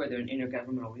sector, where they're in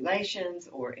intergovernmental relations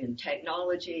or in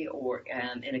technology or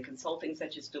in a consulting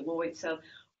such as Deloitte. So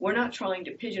we're not trying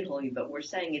to pigeonhole you, but we're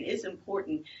saying it is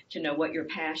important to know what your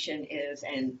passion is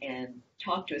and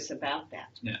talk to us about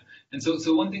that. Yeah, and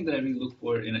so one thing that I really look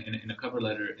for in a cover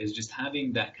letter is just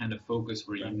having that kind of focus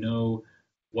where you know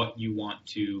what you want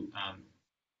to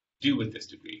do with this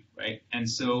degree, right? And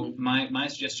so my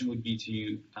suggestion would be to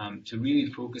you to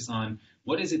really focus on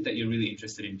what is it that you're really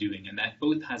interested in doing, and that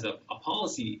both has a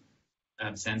policy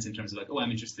sense in terms of like, oh, I'm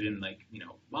interested in like, you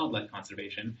know, wildlife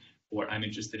conservation, or I'm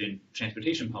interested in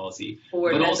transportation policy,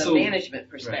 or but as also a management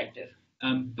perspective.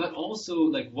 Right. But also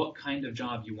like what kind of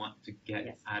job you want to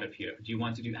get out of here. Do you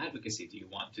want to do advocacy? Do you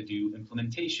want to do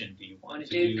implementation? Do you want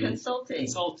to do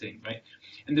consulting, right?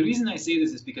 And the reason I say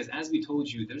this is because, as we told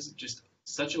you, there's just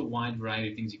such a wide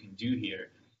variety of things you can do here.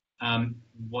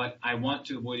 What I want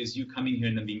to avoid is you coming here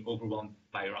and then being overwhelmed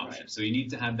by your options. Right. So you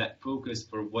need to have that focus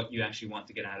for what you actually want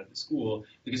to get out of the school,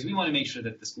 because we want to make sure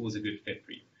that the school is a good fit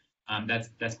for you.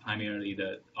 That's primarily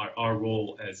our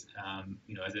role as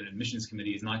you know, as an admissions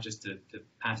committee, is not just to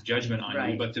pass judgment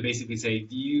on you, but to basically say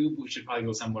you should probably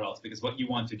go somewhere else, because what you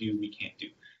want to do we can't do.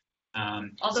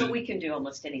 Although we can do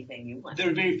almost anything you want. There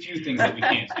are very few things that we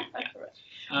can't do.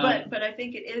 Yeah. But I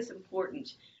think it is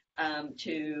important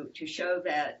to show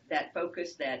that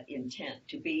focus, that intent,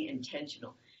 to be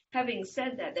intentional. Having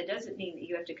said that, that doesn't mean that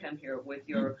you have to come here with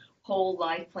your whole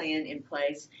life plan in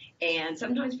place. And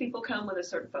sometimes people come with a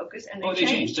certain focus and they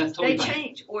change. That's totally they fine.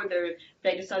 Change, or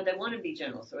they decide they want to be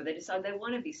generalists, or they decide they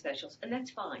want to be specialists, and that's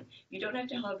fine. You don't have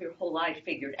to have your whole life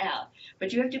figured out,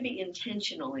 but you have to be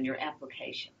intentional in your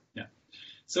application. Yeah.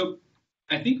 So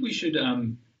I think we should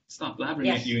stop blabbering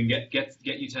at you and get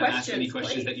you to ask any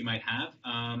questions that you might have.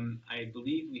 I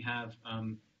believe we have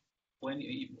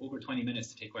over 20 minutes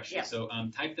to take questions. Yeah. So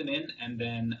type them in, and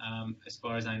then as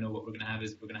far as I know, what we're going to have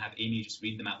is we're going to have Amy just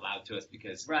read them out loud to us,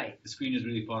 because the screen is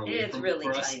really far away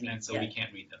for us, and so we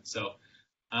can't read them. So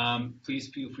please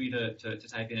feel free to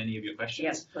type in any of your questions.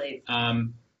 Yes, please.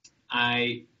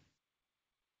 I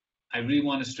really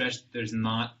want to stress there's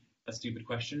not a stupid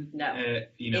question. No.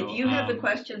 You know, if you have the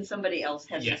question, somebody else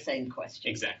has the same question.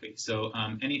 Exactly. So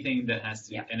anything that has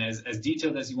to, and as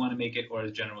detailed as you want to make it, or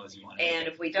as general as you want to make it. And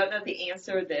if we don't know the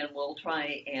answer, then we'll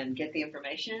try and get the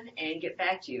information and get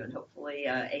back to you. And hopefully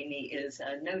Amy is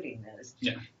noting those.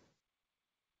 Yeah.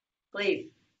 Please,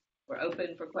 we're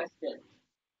open for questions.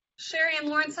 Sherri and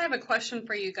Lawrence, I have a question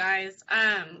for you guys.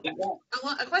 A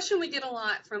question we get a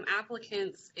lot from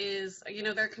applicants is, you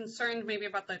know, they're concerned maybe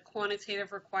about the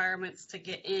quantitative requirements to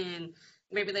get in.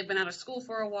 Maybe they've been out of school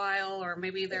for a while, or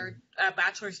maybe their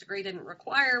bachelor's degree didn't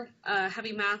require a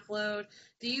heavy math load.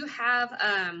 Do you have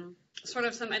sort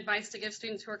of some advice to give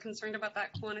students who are concerned about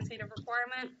that quantitative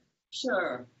requirement?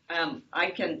 Sure.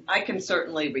 I can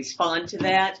certainly respond to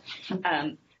that.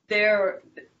 There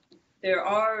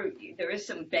is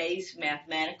some base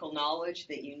mathematical knowledge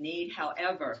that you need.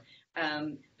 However,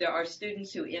 there are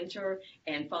students who enter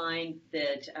and find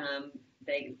that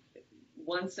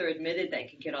once they're admitted, they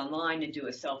can get online and do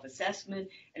a self-assessment.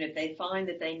 And if they find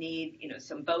that they need, you know,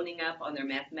 some boning up on their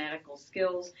mathematical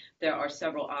skills, there are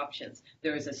several options.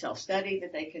 There is a self-study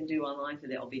that they can do online through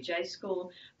the LBJ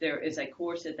school. There is a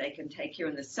course that they can take here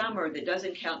in the summer that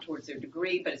doesn't count towards their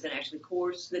degree, but it's an actual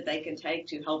course that they can take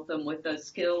to help them with those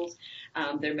skills.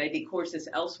 There may be courses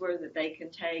elsewhere that they can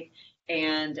take.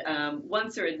 And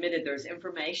once they're admitted, there's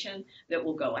information that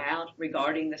will go out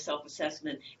regarding the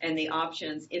self-assessment and the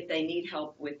options if they need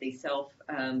help with the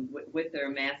with their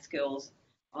math skills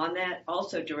on that.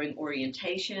 Also during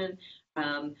orientation,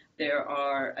 there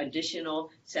are additional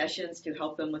sessions to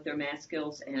help them with their math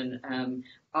skills and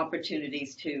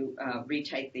opportunities to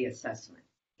retake the assessment.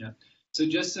 Yeah. So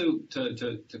just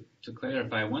to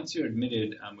clarify, once you're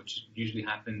admitted, which usually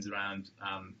happens around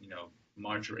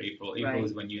March or April. April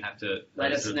is when you have to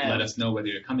let us know whether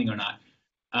you're coming or not.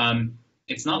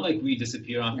 It's not like we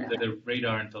disappear off the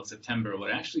radar until September. What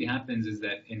actually happens is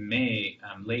that in May,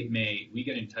 late May, we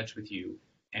get in touch with you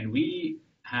and we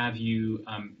have you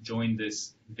join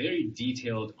this very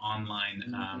detailed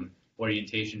online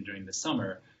orientation during the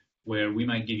summer, where we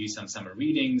might give you some summer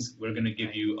readings. We're going to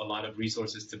give you a lot of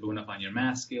resources to bone up on your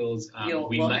math skills.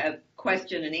 We'll have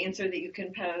question and answer that you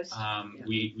can post.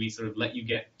 We sort of let you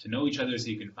get to know each other so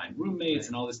you can find roommates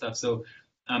and all this stuff. So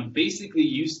basically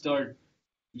you start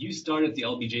at the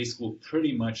LBJ school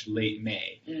pretty much late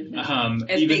May.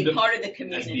 As being part of the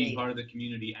community. As being part of the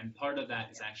community. And part of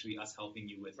that is actually us helping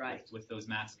you with those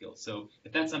math skills. So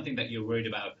if that's something that you're worried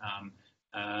about,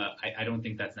 I don't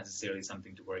think that's necessarily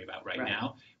something to worry about right Right.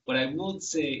 now. What I will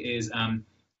say is,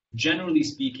 generally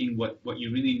speaking, what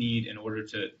you really need in order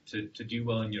to do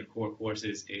well in your core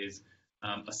courses is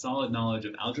a solid knowledge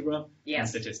of algebra and Yes,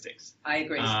 statistics. I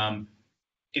agree.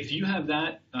 If you have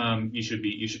that, you should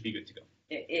be good to go.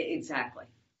 Exactly.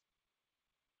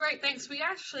 Great, thanks. We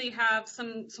actually have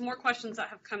some more questions that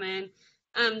have come in.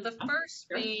 The first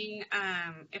Sure. being,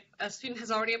 if a student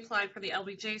has already applied for the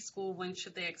LBJ school, when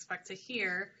should they expect to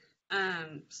hear?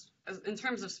 In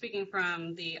terms of speaking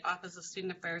from the Office of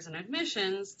Student Affairs and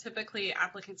Admissions, typically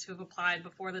applicants who have applied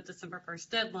before the December 1st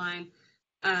deadline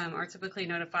are typically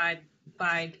notified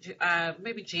by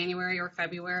maybe January or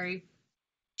February.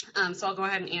 So I'll go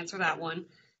ahead and answer that one.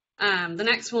 The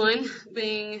next one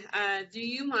being, do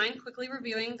you mind quickly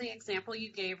reviewing the example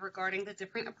you gave regarding the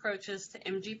different approaches to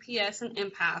MGPS and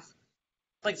MPAff,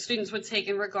 like students would take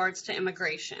in regards to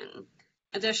immigration?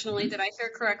 Additionally, did I hear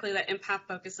correctly that MPAff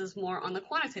focuses more on the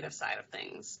quantitative side of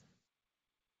things?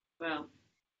 Well,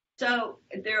 so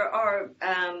there are,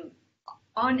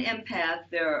 on MPAF,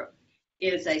 there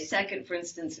is a second, for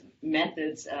instance,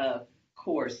 methods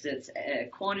course that's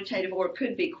quantitative, or it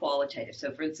could be qualitative.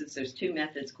 So, for instance, there's 2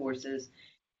 methods courses,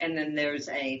 and then there's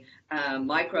a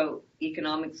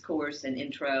microeconomics course, an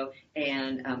intro,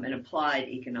 and an applied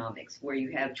economics, where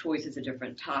you have choices of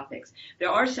different topics. There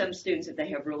are some students, if they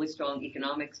have really strong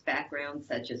economics backgrounds,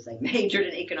 such as they majored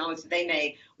in economics, they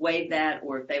may waive that,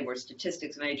 or if they were a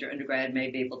statistics major undergrad, may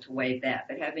be able to waive that.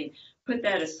 But having put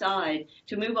that aside,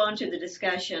 to move on to the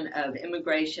discussion of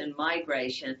immigration,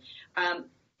 migration,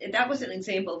 that was an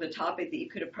example of a topic that you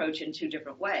could approach in 2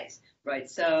 different ways, right?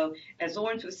 So, as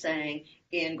Lorinc was saying,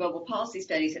 in global policy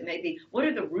studies, it may be, what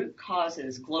are the root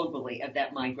causes globally of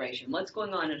that migration? What's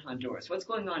going on in Honduras? What's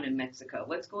going on in Mexico?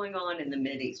 What's going on in the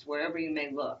Mideast, wherever you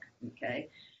may look, okay?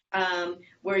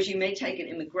 Whereas you may take an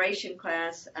immigration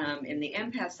class in the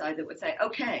MPAF side that would say,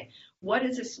 okay, what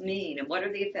does this mean, and what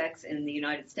are the effects in the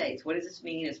United States? What does this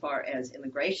mean as far as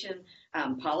immigration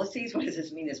policies? What does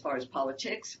this mean as far as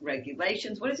politics,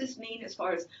 regulations? What does this mean as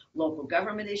far as local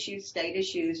government issues, state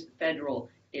issues, federal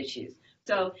issues?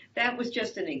 So that was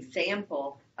just an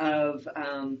example of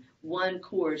one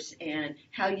course and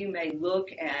how you may look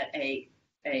at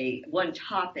one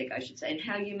topic, I should say, and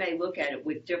how you may look at it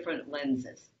with different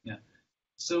lenses. Yeah.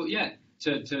 So yeah,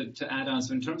 to add on,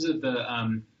 so in terms of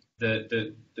the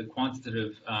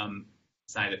quantitative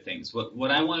side of things,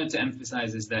 what I wanted to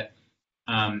emphasize is that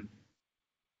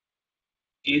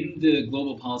in the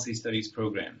Global Policy Studies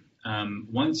program,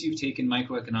 once you've taken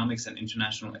microeconomics and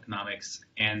international economics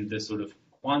and the sort of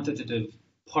quantitative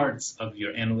parts of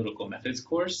your analytical methods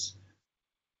course,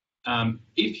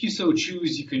 if you so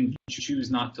choose, you can choose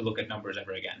not to look at numbers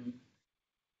ever again.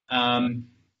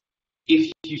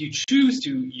 If you choose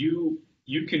to,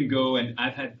 you can go, and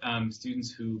I've had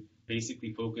students who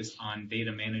basically focus on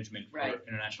data management for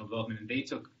international development, and they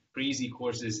took crazy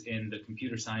courses in the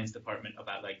computer science department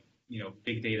about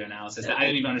big data analysis. I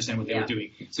didn't even understand what they were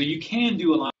doing. So you can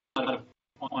do a lot of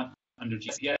quant under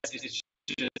GCS. It's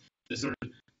just the sort of,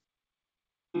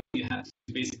 you have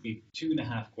basically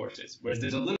 2.5 courses, whereas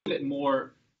there's a little bit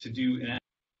more to do in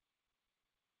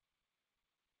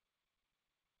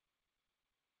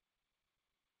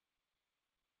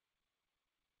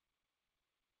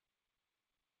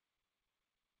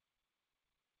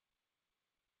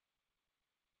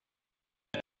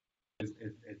is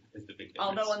the big difference.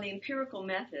 Although on the empirical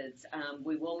methods,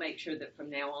 we will make sure that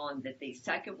from now on that the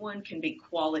second one can be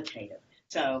qualitative.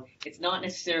 So it's not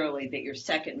necessarily that your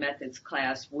second methods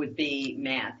class would be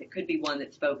math. It could be one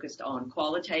that's focused on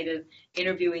qualitative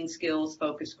interviewing skills,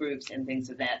 focus groups, and things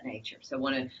of that nature. So I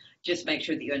want to just make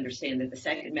sure that you understand that the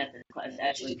second methods class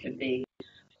actually could be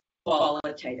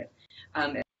qualitative.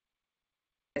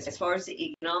 As far as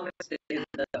the economics, the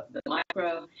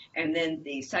micro, and then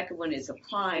the second one is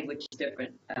applied, which is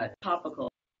different, topical.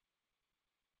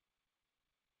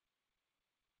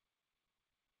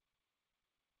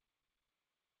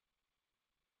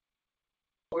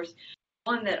 Course,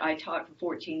 one that I taught for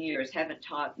 14 years, haven't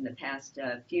taught in the past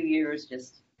few years,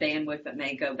 just bandwidth, but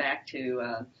may go back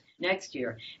to next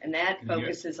year, and that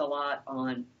focuses a lot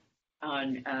on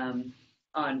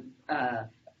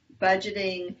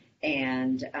budgeting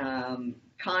and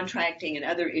contracting and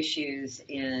other issues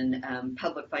in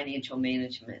public financial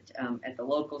management at the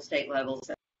local, state levels,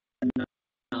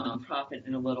 nonprofit,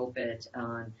 and a little bit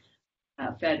on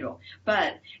federal.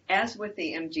 But as with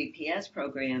the MGPS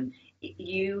program,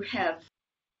 you have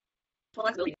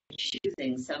flexibility in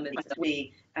choosing some of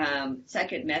the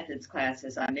second methods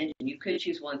classes I mentioned. You could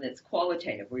choose one that's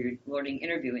qualitative, where you're learning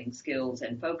interviewing skills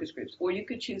and focus groups, or you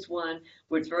could choose one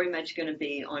where it's very much going to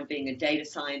be on being a data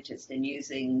scientist and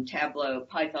using Tableau,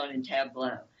 Python and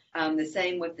Tableau. The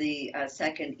same with the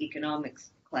second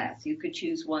economics class. You could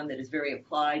choose one that is very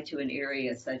applied to an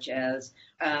area such as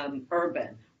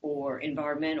urban or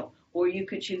environmental, or you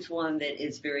could choose one that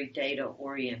is very data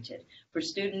oriented. For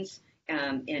students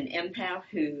in MPAff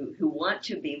who want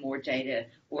to be more data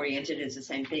oriented, is the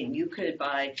same thing. You could,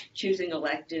 by choosing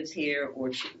electives here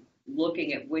or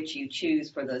looking at which you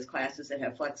choose for those classes that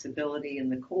have flexibility in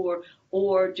the core,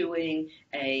 or doing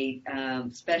a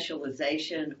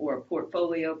specialization or a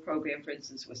portfolio program, for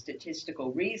instance, with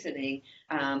statistical reasoning,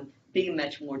 be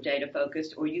much more data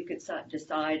focused, or you could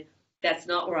decide that's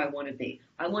not where I want to be.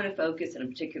 I want to focus in a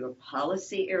particular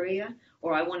policy area,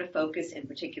 or I want to focus in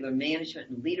particular management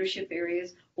and leadership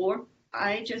areas, or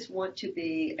I just want to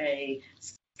be a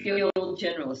skilled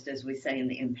generalist, as we say in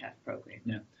the MPAff program.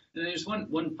 Yeah. And there's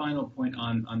one final point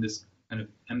on this kind of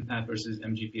MPAff versus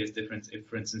MGPS difference. If,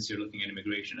 for instance, you're looking at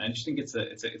immigration, I just think it's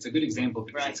a good example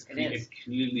because it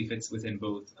clearly fits within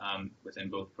both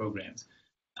programs.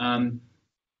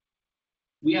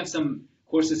 We have some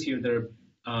courses here that are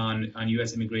on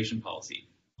U.S. immigration policy,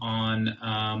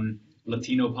 on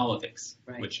Latino politics,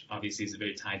 which obviously is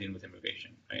very tied in with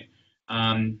immigration, right?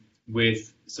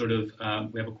 With sort of,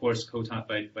 we have a course co-taught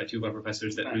by two of our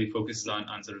professors that really focuses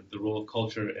on sort of the role of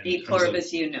culture and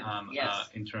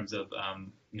in terms of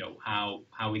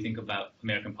how we think about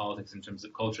American politics in terms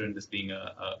of culture and this being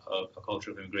a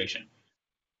culture of immigration.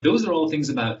 Those are all things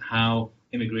about how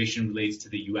immigration relates to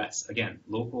the U.S. Again,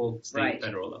 local, state,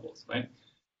 federal levels, right?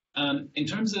 In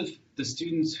terms of the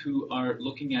students who are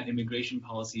looking at immigration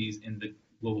policies in the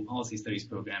Global Policy Studies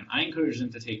program, I encourage them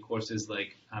to take courses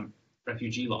like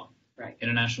refugee law,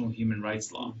 international human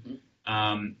rights law,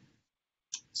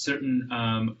 certain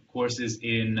courses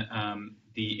in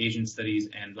the Asian studies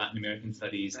and Latin American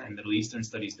studies and Middle Eastern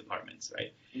studies departments,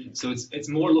 right? Mm-hmm. So it's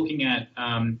more looking at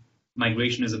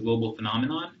migration as a global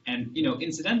phenomenon, and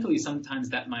incidentally, sometimes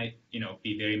that might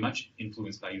be very much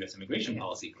influenced by U.S. immigration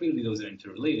policy. Clearly, those are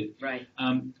interrelated, right?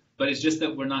 But it's just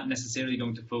that we're not necessarily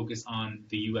going to focus on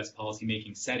the U.S.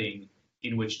 policymaking setting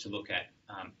in which to look at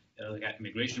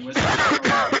immigration.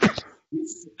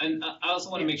 And I also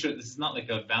want to make sure that this is not like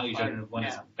a value judgment of one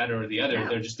is better or the other.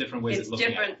 They're just different ways of looking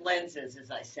at it. It's different lenses, as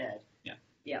I said.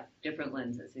 Yeah, different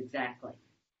lenses, exactly.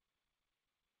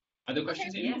 Other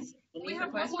questions? Yes. We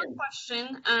have one more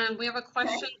question. We have a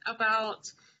question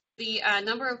about the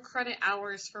number of credit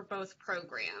hours for both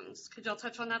programs. Could y'all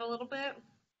touch on that a little bit?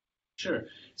 Sure.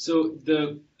 So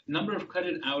the number of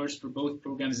credit hours for both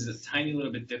programs is a tiny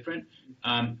little bit different.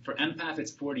 For MPAff,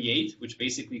 it's 48, which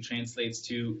basically translates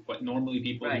to what normally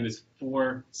people do is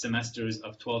 4 semesters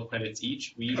of 12 credits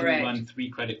each. We usually run 3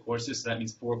 credit courses, so that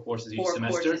means 4 courses each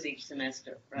semester. 4 courses each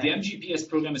semester, right. The MGPS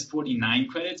program is 49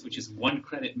 credits, which is 1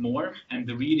 credit more, and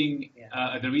the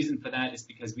reason for that is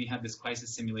because we have this crisis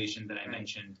simulation that I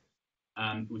mentioned,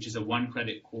 which is a 1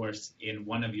 credit course in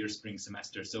one of your spring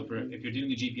semesters. So if you're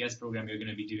doing a GPS program, you're going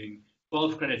to be doing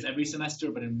 12 credits every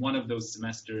semester, but in one of those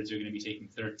semesters, you're going to be taking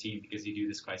 13 because you do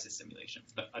this crisis simulation.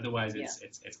 But otherwise,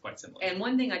 it's quite similar. And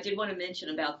one thing I did want to mention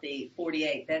about the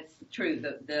 48, that's true.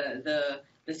 The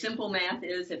simple math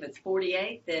is if it's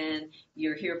 48, then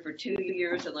you're here for 2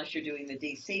 years unless you're doing the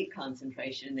DC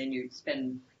concentration, then you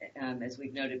spend, as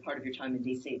we've noted, part of your time in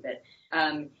DC. But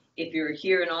if you're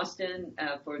here in Austin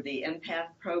for the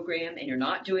MPAff program and you're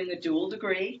not doing a dual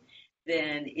degree,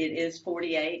 then it is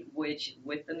 48, which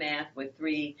with the math, with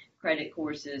 3 credit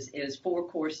courses, is 4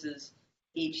 courses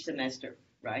each semester,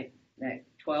 right?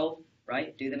 12,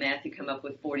 right? Do the math, you come up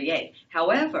with 48.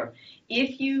 However,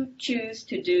 if you choose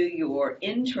to do your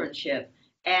internship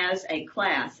as a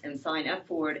class and sign up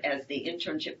for it as the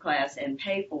internship class and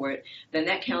pay for it, then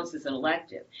that counts as an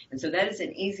elective. And so that is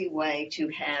an easy way to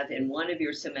have in one of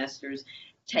your semesters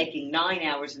taking 9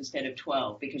 hours instead of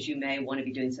 12, because you may want to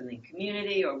be doing something in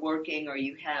community or working, or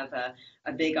you have a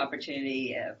big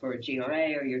opportunity for a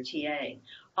GRA or your TA.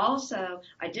 Also,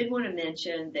 I did want to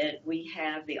mention that we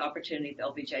have the opportunity at the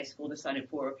LBJ School to sign up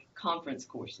for conference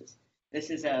courses. This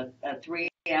is a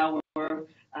 3-hour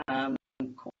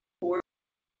course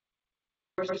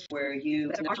where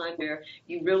you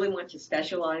really want to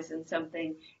specialize in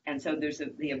something, and so there's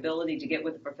the ability to get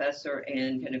with the professor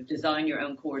and kind of design your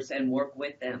own course and work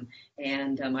with them.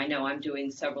 And I know I'm doing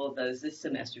several of those this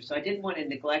semester, so I didn't want to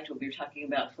neglect what we were talking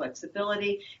about,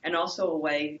 flexibility, and also a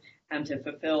way to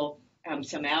fulfill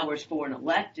some hours for an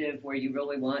elective where you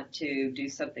really want to do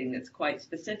something that's quite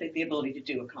specific, the ability to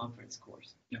do a conference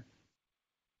course. Yeah.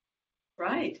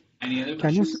 Right. Any other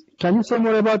Can you questions? can you say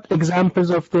more about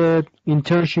examples of the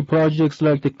internship projects,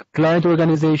 like the client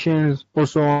organizations or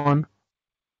so on?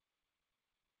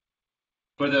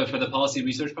 For the policy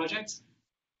research projects?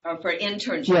 Or for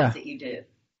internships Yeah. that you do.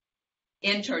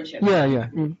 Internships. Yeah.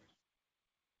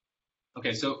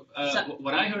 Okay, so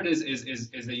what I heard is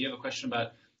that you have a question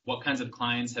about what kinds of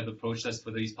clients have approached us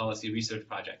for these policy research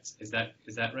projects. Is that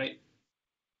right?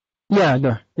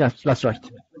 Yes, that's right.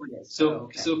 So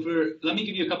let me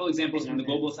give you a couple examples from the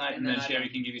global side, and then Sherri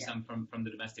can give you some from the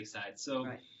domestic side. So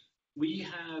we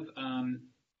have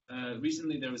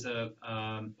recently there was a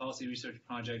policy research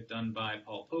project done by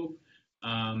Paul Pope,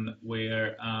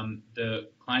 where the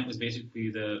client was basically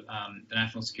the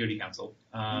National Security Council.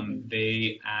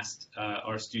 They asked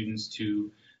our students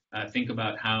to think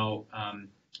about how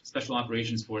special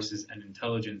operations forces and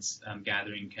intelligence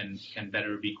gathering can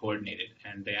better be coordinated.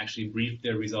 And they actually briefed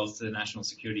their results to the National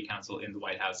Security Council in the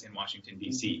White House in Washington,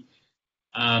 D.C.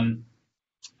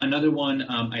 Another one,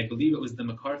 I believe it was the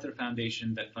MacArthur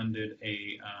Foundation that funded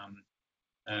a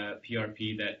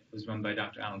PRP that was run by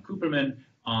Dr. Alan Cooperman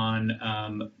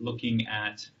on looking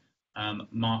at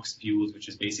MOX fuels, which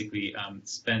is basically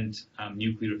spent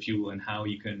nuclear fuel, and how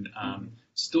you can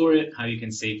store it, how you can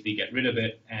safely get rid of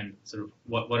it, and sort of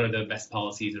what are the best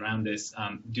policies around this.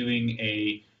 Doing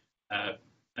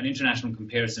an international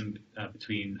comparison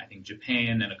between, I think,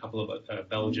 Japan and a couple of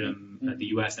Belgium, the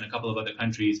US, and a couple of other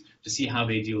countries to see how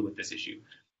they deal with this issue.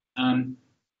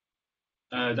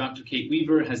 Dr. Kate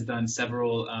Weaver has done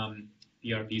several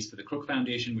PRPs for the Crook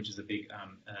Foundation, which is a big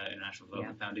international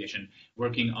development foundation,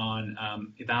 working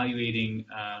on evaluating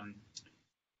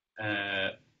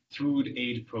food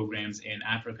aid programs in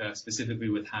Africa, specifically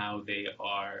with how they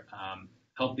are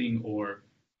helping or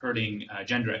hurting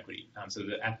gender equity, so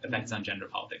the effects on gender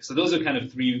politics. So those are kind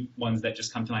of three ones that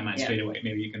just come to my mind straight away.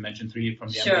 Maybe you can mention three from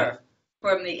the MPAff.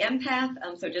 From the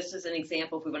MPAF, so just as an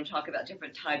example, if we want to talk about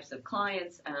different types of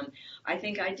clients, I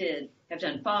think I have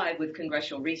done 5 with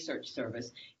Congressional Research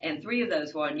Service, and 3 of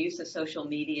those were on use of social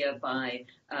media by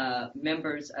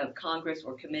members of Congress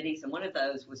or committees, and one of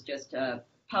those was just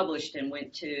published and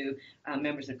went to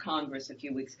members of Congress a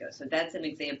few weeks ago. So that's an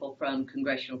example from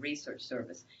Congressional Research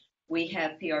Service. We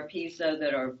have PRPs, though,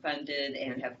 that are funded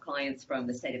and have clients from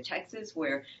the state of Texas,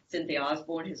 where Cynthia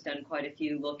Osborne has done quite a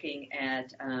few looking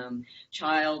at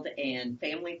child and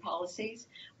family policies.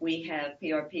 We have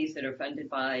PRPs that are funded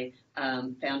by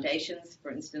foundations,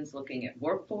 for instance, looking at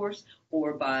workforce,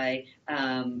 or by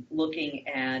looking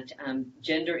at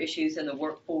gender issues in the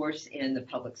workforce in the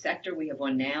public sector. We have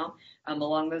one now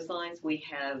along those lines. We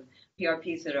have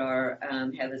PRPs that are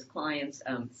have as clients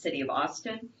City of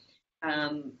Austin.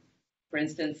 For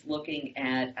instance, looking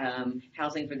at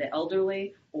housing for the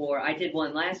elderly, or I did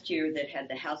one last year that had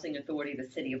the Housing Authority of the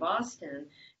City of Austin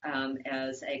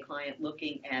as a client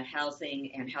looking at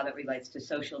housing and how that relates to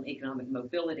social and economic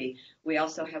mobility. We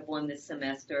also have one this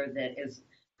semester that is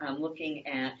looking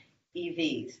at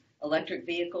EVs, electric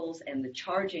vehicles, and the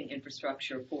charging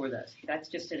infrastructure for those. That's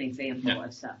just an example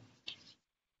of some.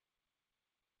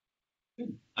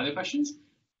 Good. Other questions?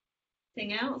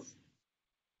 Anything else?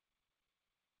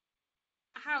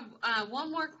 I have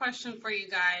one more question for you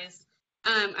guys.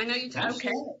 I know you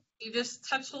just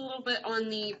touched a little bit on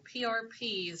the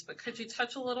PRPs, but could you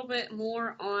touch a little bit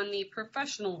more on the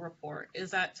professional report? Is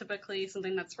that typically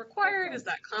something that's required? Is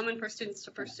that common for students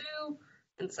to pursue?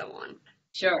 And so on.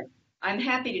 Sure. I'm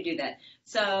happy to do that.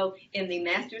 So in the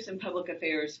Masters in Public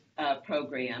Affairs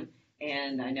program,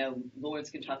 and I know Lawrence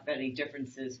can talk about any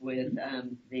differences with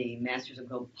the Masters of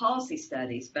Global Policy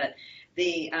Studies, but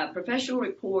the professional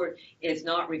report is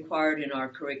not required in our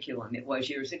curriculum. It was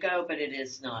years ago, but it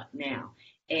is not now.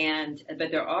 But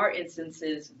there are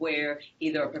instances where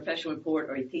either a professional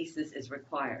report or a thesis is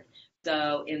required.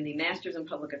 So in the Masters in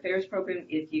Public Affairs program,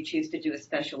 if you choose to do a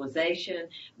specialization,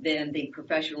 then the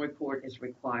professional report is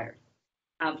required.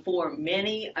 For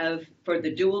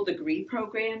the dual degree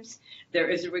programs, there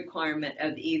is a requirement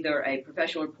of either a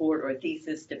professional report or a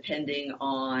thesis depending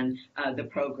on the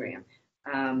program.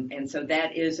 And so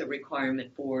that is a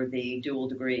requirement for the dual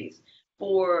degrees.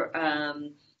 For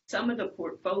some of the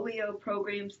portfolio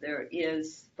programs, there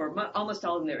is, for almost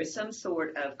all of them, there is some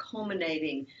sort of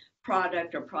culminating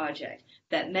product or project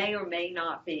that may or may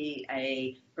not be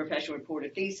a professional report or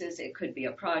thesis. It could be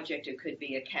a project, it could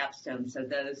be a capstone, so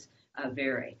those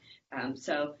vary.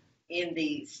 So in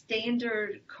the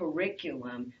standard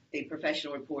curriculum, the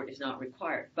professional report is not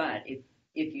required, but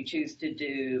if you choose to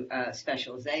do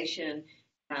specialization,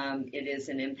 it is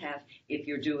an MPAff. If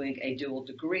you're doing a dual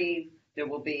degree there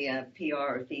will be a PR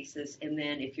or thesis. And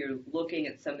then if you're looking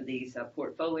at some of these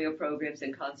portfolio programs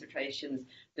and concentrations,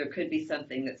 there could be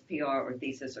something that's PR or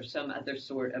thesis or some other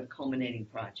sort of culminating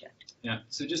project. Yeah,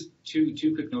 so just two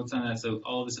quick notes on that. So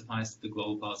all of this applies to the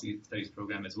Global Policy Studies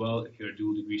program as well. If you're a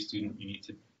dual degree student, you need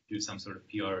to do some sort of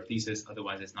PR or thesis,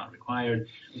 otherwise it's not required.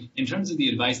 In terms of the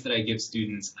advice that I give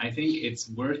students, I think it's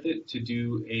worth it to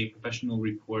do a professional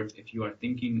report if you are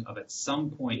thinking of at some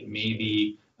point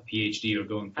maybe a PhD or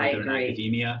going further in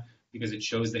academia, because it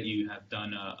shows that you have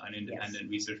done an independent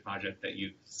research project that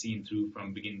you've seen through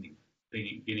from beginning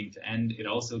to end. It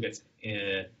also gets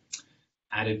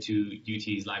added to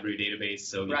UT's library database,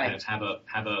 so you kind of have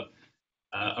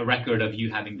a record of you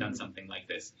having done something like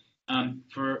this.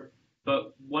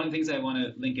 But one of the things I want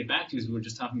to link it back to is we were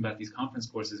just talking about these conference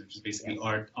courses, which is basically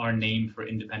our name for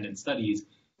independent studies.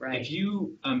 Right. If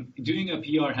you doing a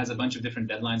PR has a bunch of different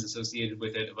deadlines associated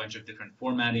with it, a bunch of different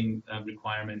formatting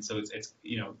requirements. So it's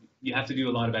you have to do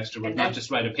a lot of extra work, not just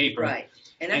write a paper. Right,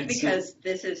 and that's because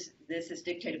this is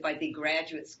dictated by the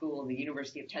graduate school, the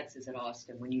University of Texas at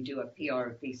Austin, when you do a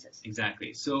PR thesis.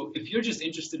 Exactly. So if you're just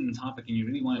interested in a topic and you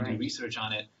really want to do research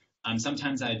on it,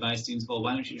 sometimes I advise students, well,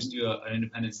 why don't you just do an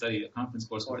independent study, a conference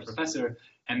course with a professor,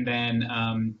 and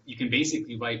then you can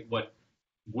basically write what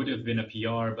would have been a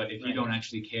PR, but if you don't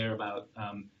actually care about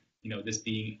this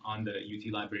being on the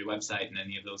UT Library website and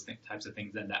any of those types of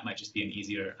things, then that might just be an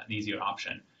easier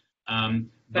option.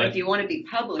 But if you want to be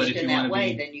published in that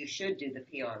way, then you should do the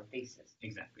PR thesis.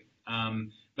 Exactly.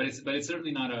 But it's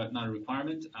certainly not a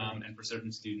requirement, and for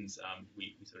certain students,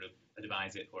 we sort of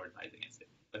advise it or advise against it.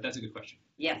 But that's a good question.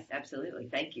 Yes, absolutely.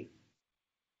 Thank you.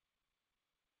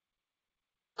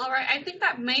 All right, I think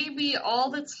that may be all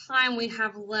the time we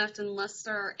have left unless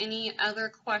there are any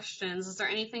other questions. Is there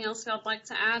anything else y'all would like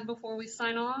to add before we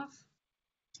sign off?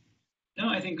 No,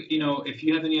 I think, if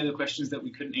you have any other questions that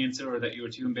we couldn't answer or that you were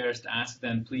too embarrassed to ask,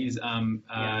 then please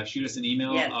shoot us an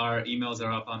email. Yes. Our emails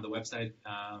are up on the website,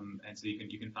 and so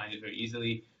you can find it very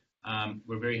easily.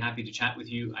 We're very happy to chat with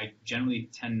you. I generally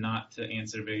tend not to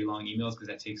answer very long emails because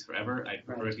that takes forever. I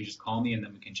prefer if you just call me and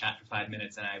then we can chat for 5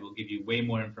 minutes and I will give you way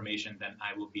more information than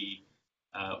I will be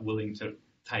willing to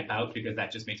type out because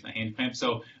that just makes my hand cramp.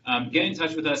 So get in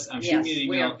touch with us. Shoot me an email.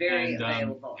 We are very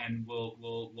available. And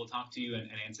we'll talk to you and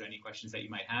answer any questions that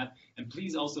you might have. And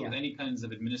please also, with any kinds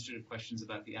of administrative questions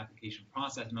about the application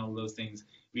process and all of those things,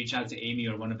 reach out to Amy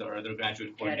or one of our other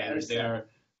graduate coordinators.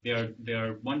 They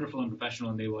are wonderful and professional,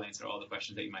 and they will answer all the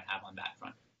questions that you might have on that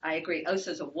front. I agree.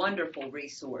 OSA is a wonderful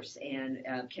resource and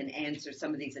can answer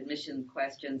some of these admission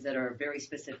questions that are very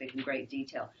specific in great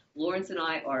detail. Lawrence and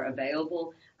I are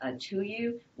available to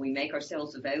you. We make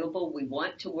ourselves available. We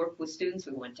want to work with students.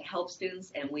 We want to help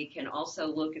students, and we can also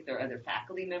look if there are other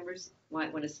faculty members you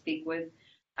might want to speak with.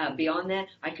 Beyond that,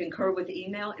 I concur with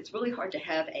email. It's really hard to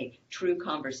have a true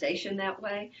conversation that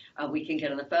way. We can get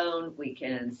on the phone, we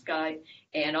can Skype,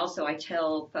 and also I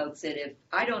tell folks that if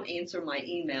I don't answer my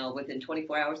email within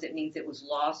 24 hours, it means it was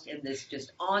lost in this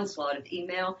just onslaught of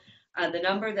email. The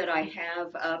number that I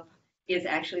have up is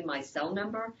actually my cell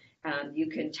number. You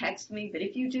can text me, but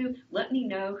if you do, let me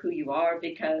know who you are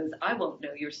because I won't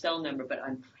know your cell number, but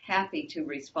I'm happy to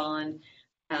respond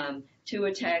to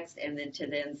a text and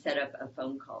then set up a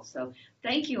phone call. So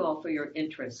thank you all for your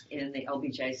interest in the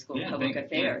LBJ School of Public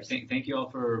Affairs. Thank you all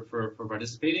for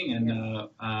participating.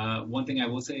 And one thing I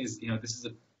will say is, this is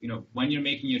when you're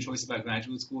making your choice about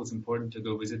graduate school, it's important to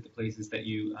go visit the places that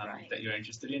you're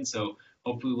interested in. So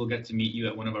hopefully we'll get to meet you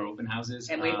at one of our open houses.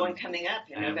 And we have one coming up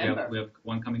in November. We have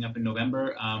one coming up in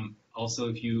November. Also,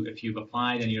 if you've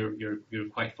applied and you're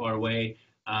quite far away,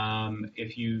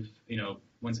 if you've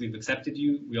once we've accepted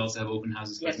you, we also have open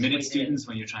houses for admitted students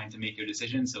when you're trying to make your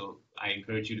decision. So I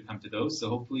encourage you to come to those. So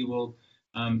hopefully we'll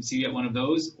see you at one of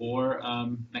those or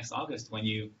next August when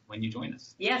you join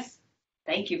us. Yes.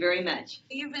 Thank you very much.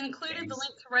 You've included the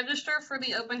link to register for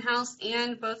the open house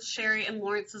and both Sherri and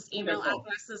Lawrence's email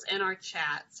addresses in our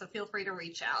chat. So feel free to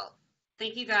reach out.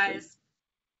 Thank you, guys.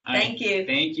 Thank you.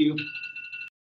 Thank you.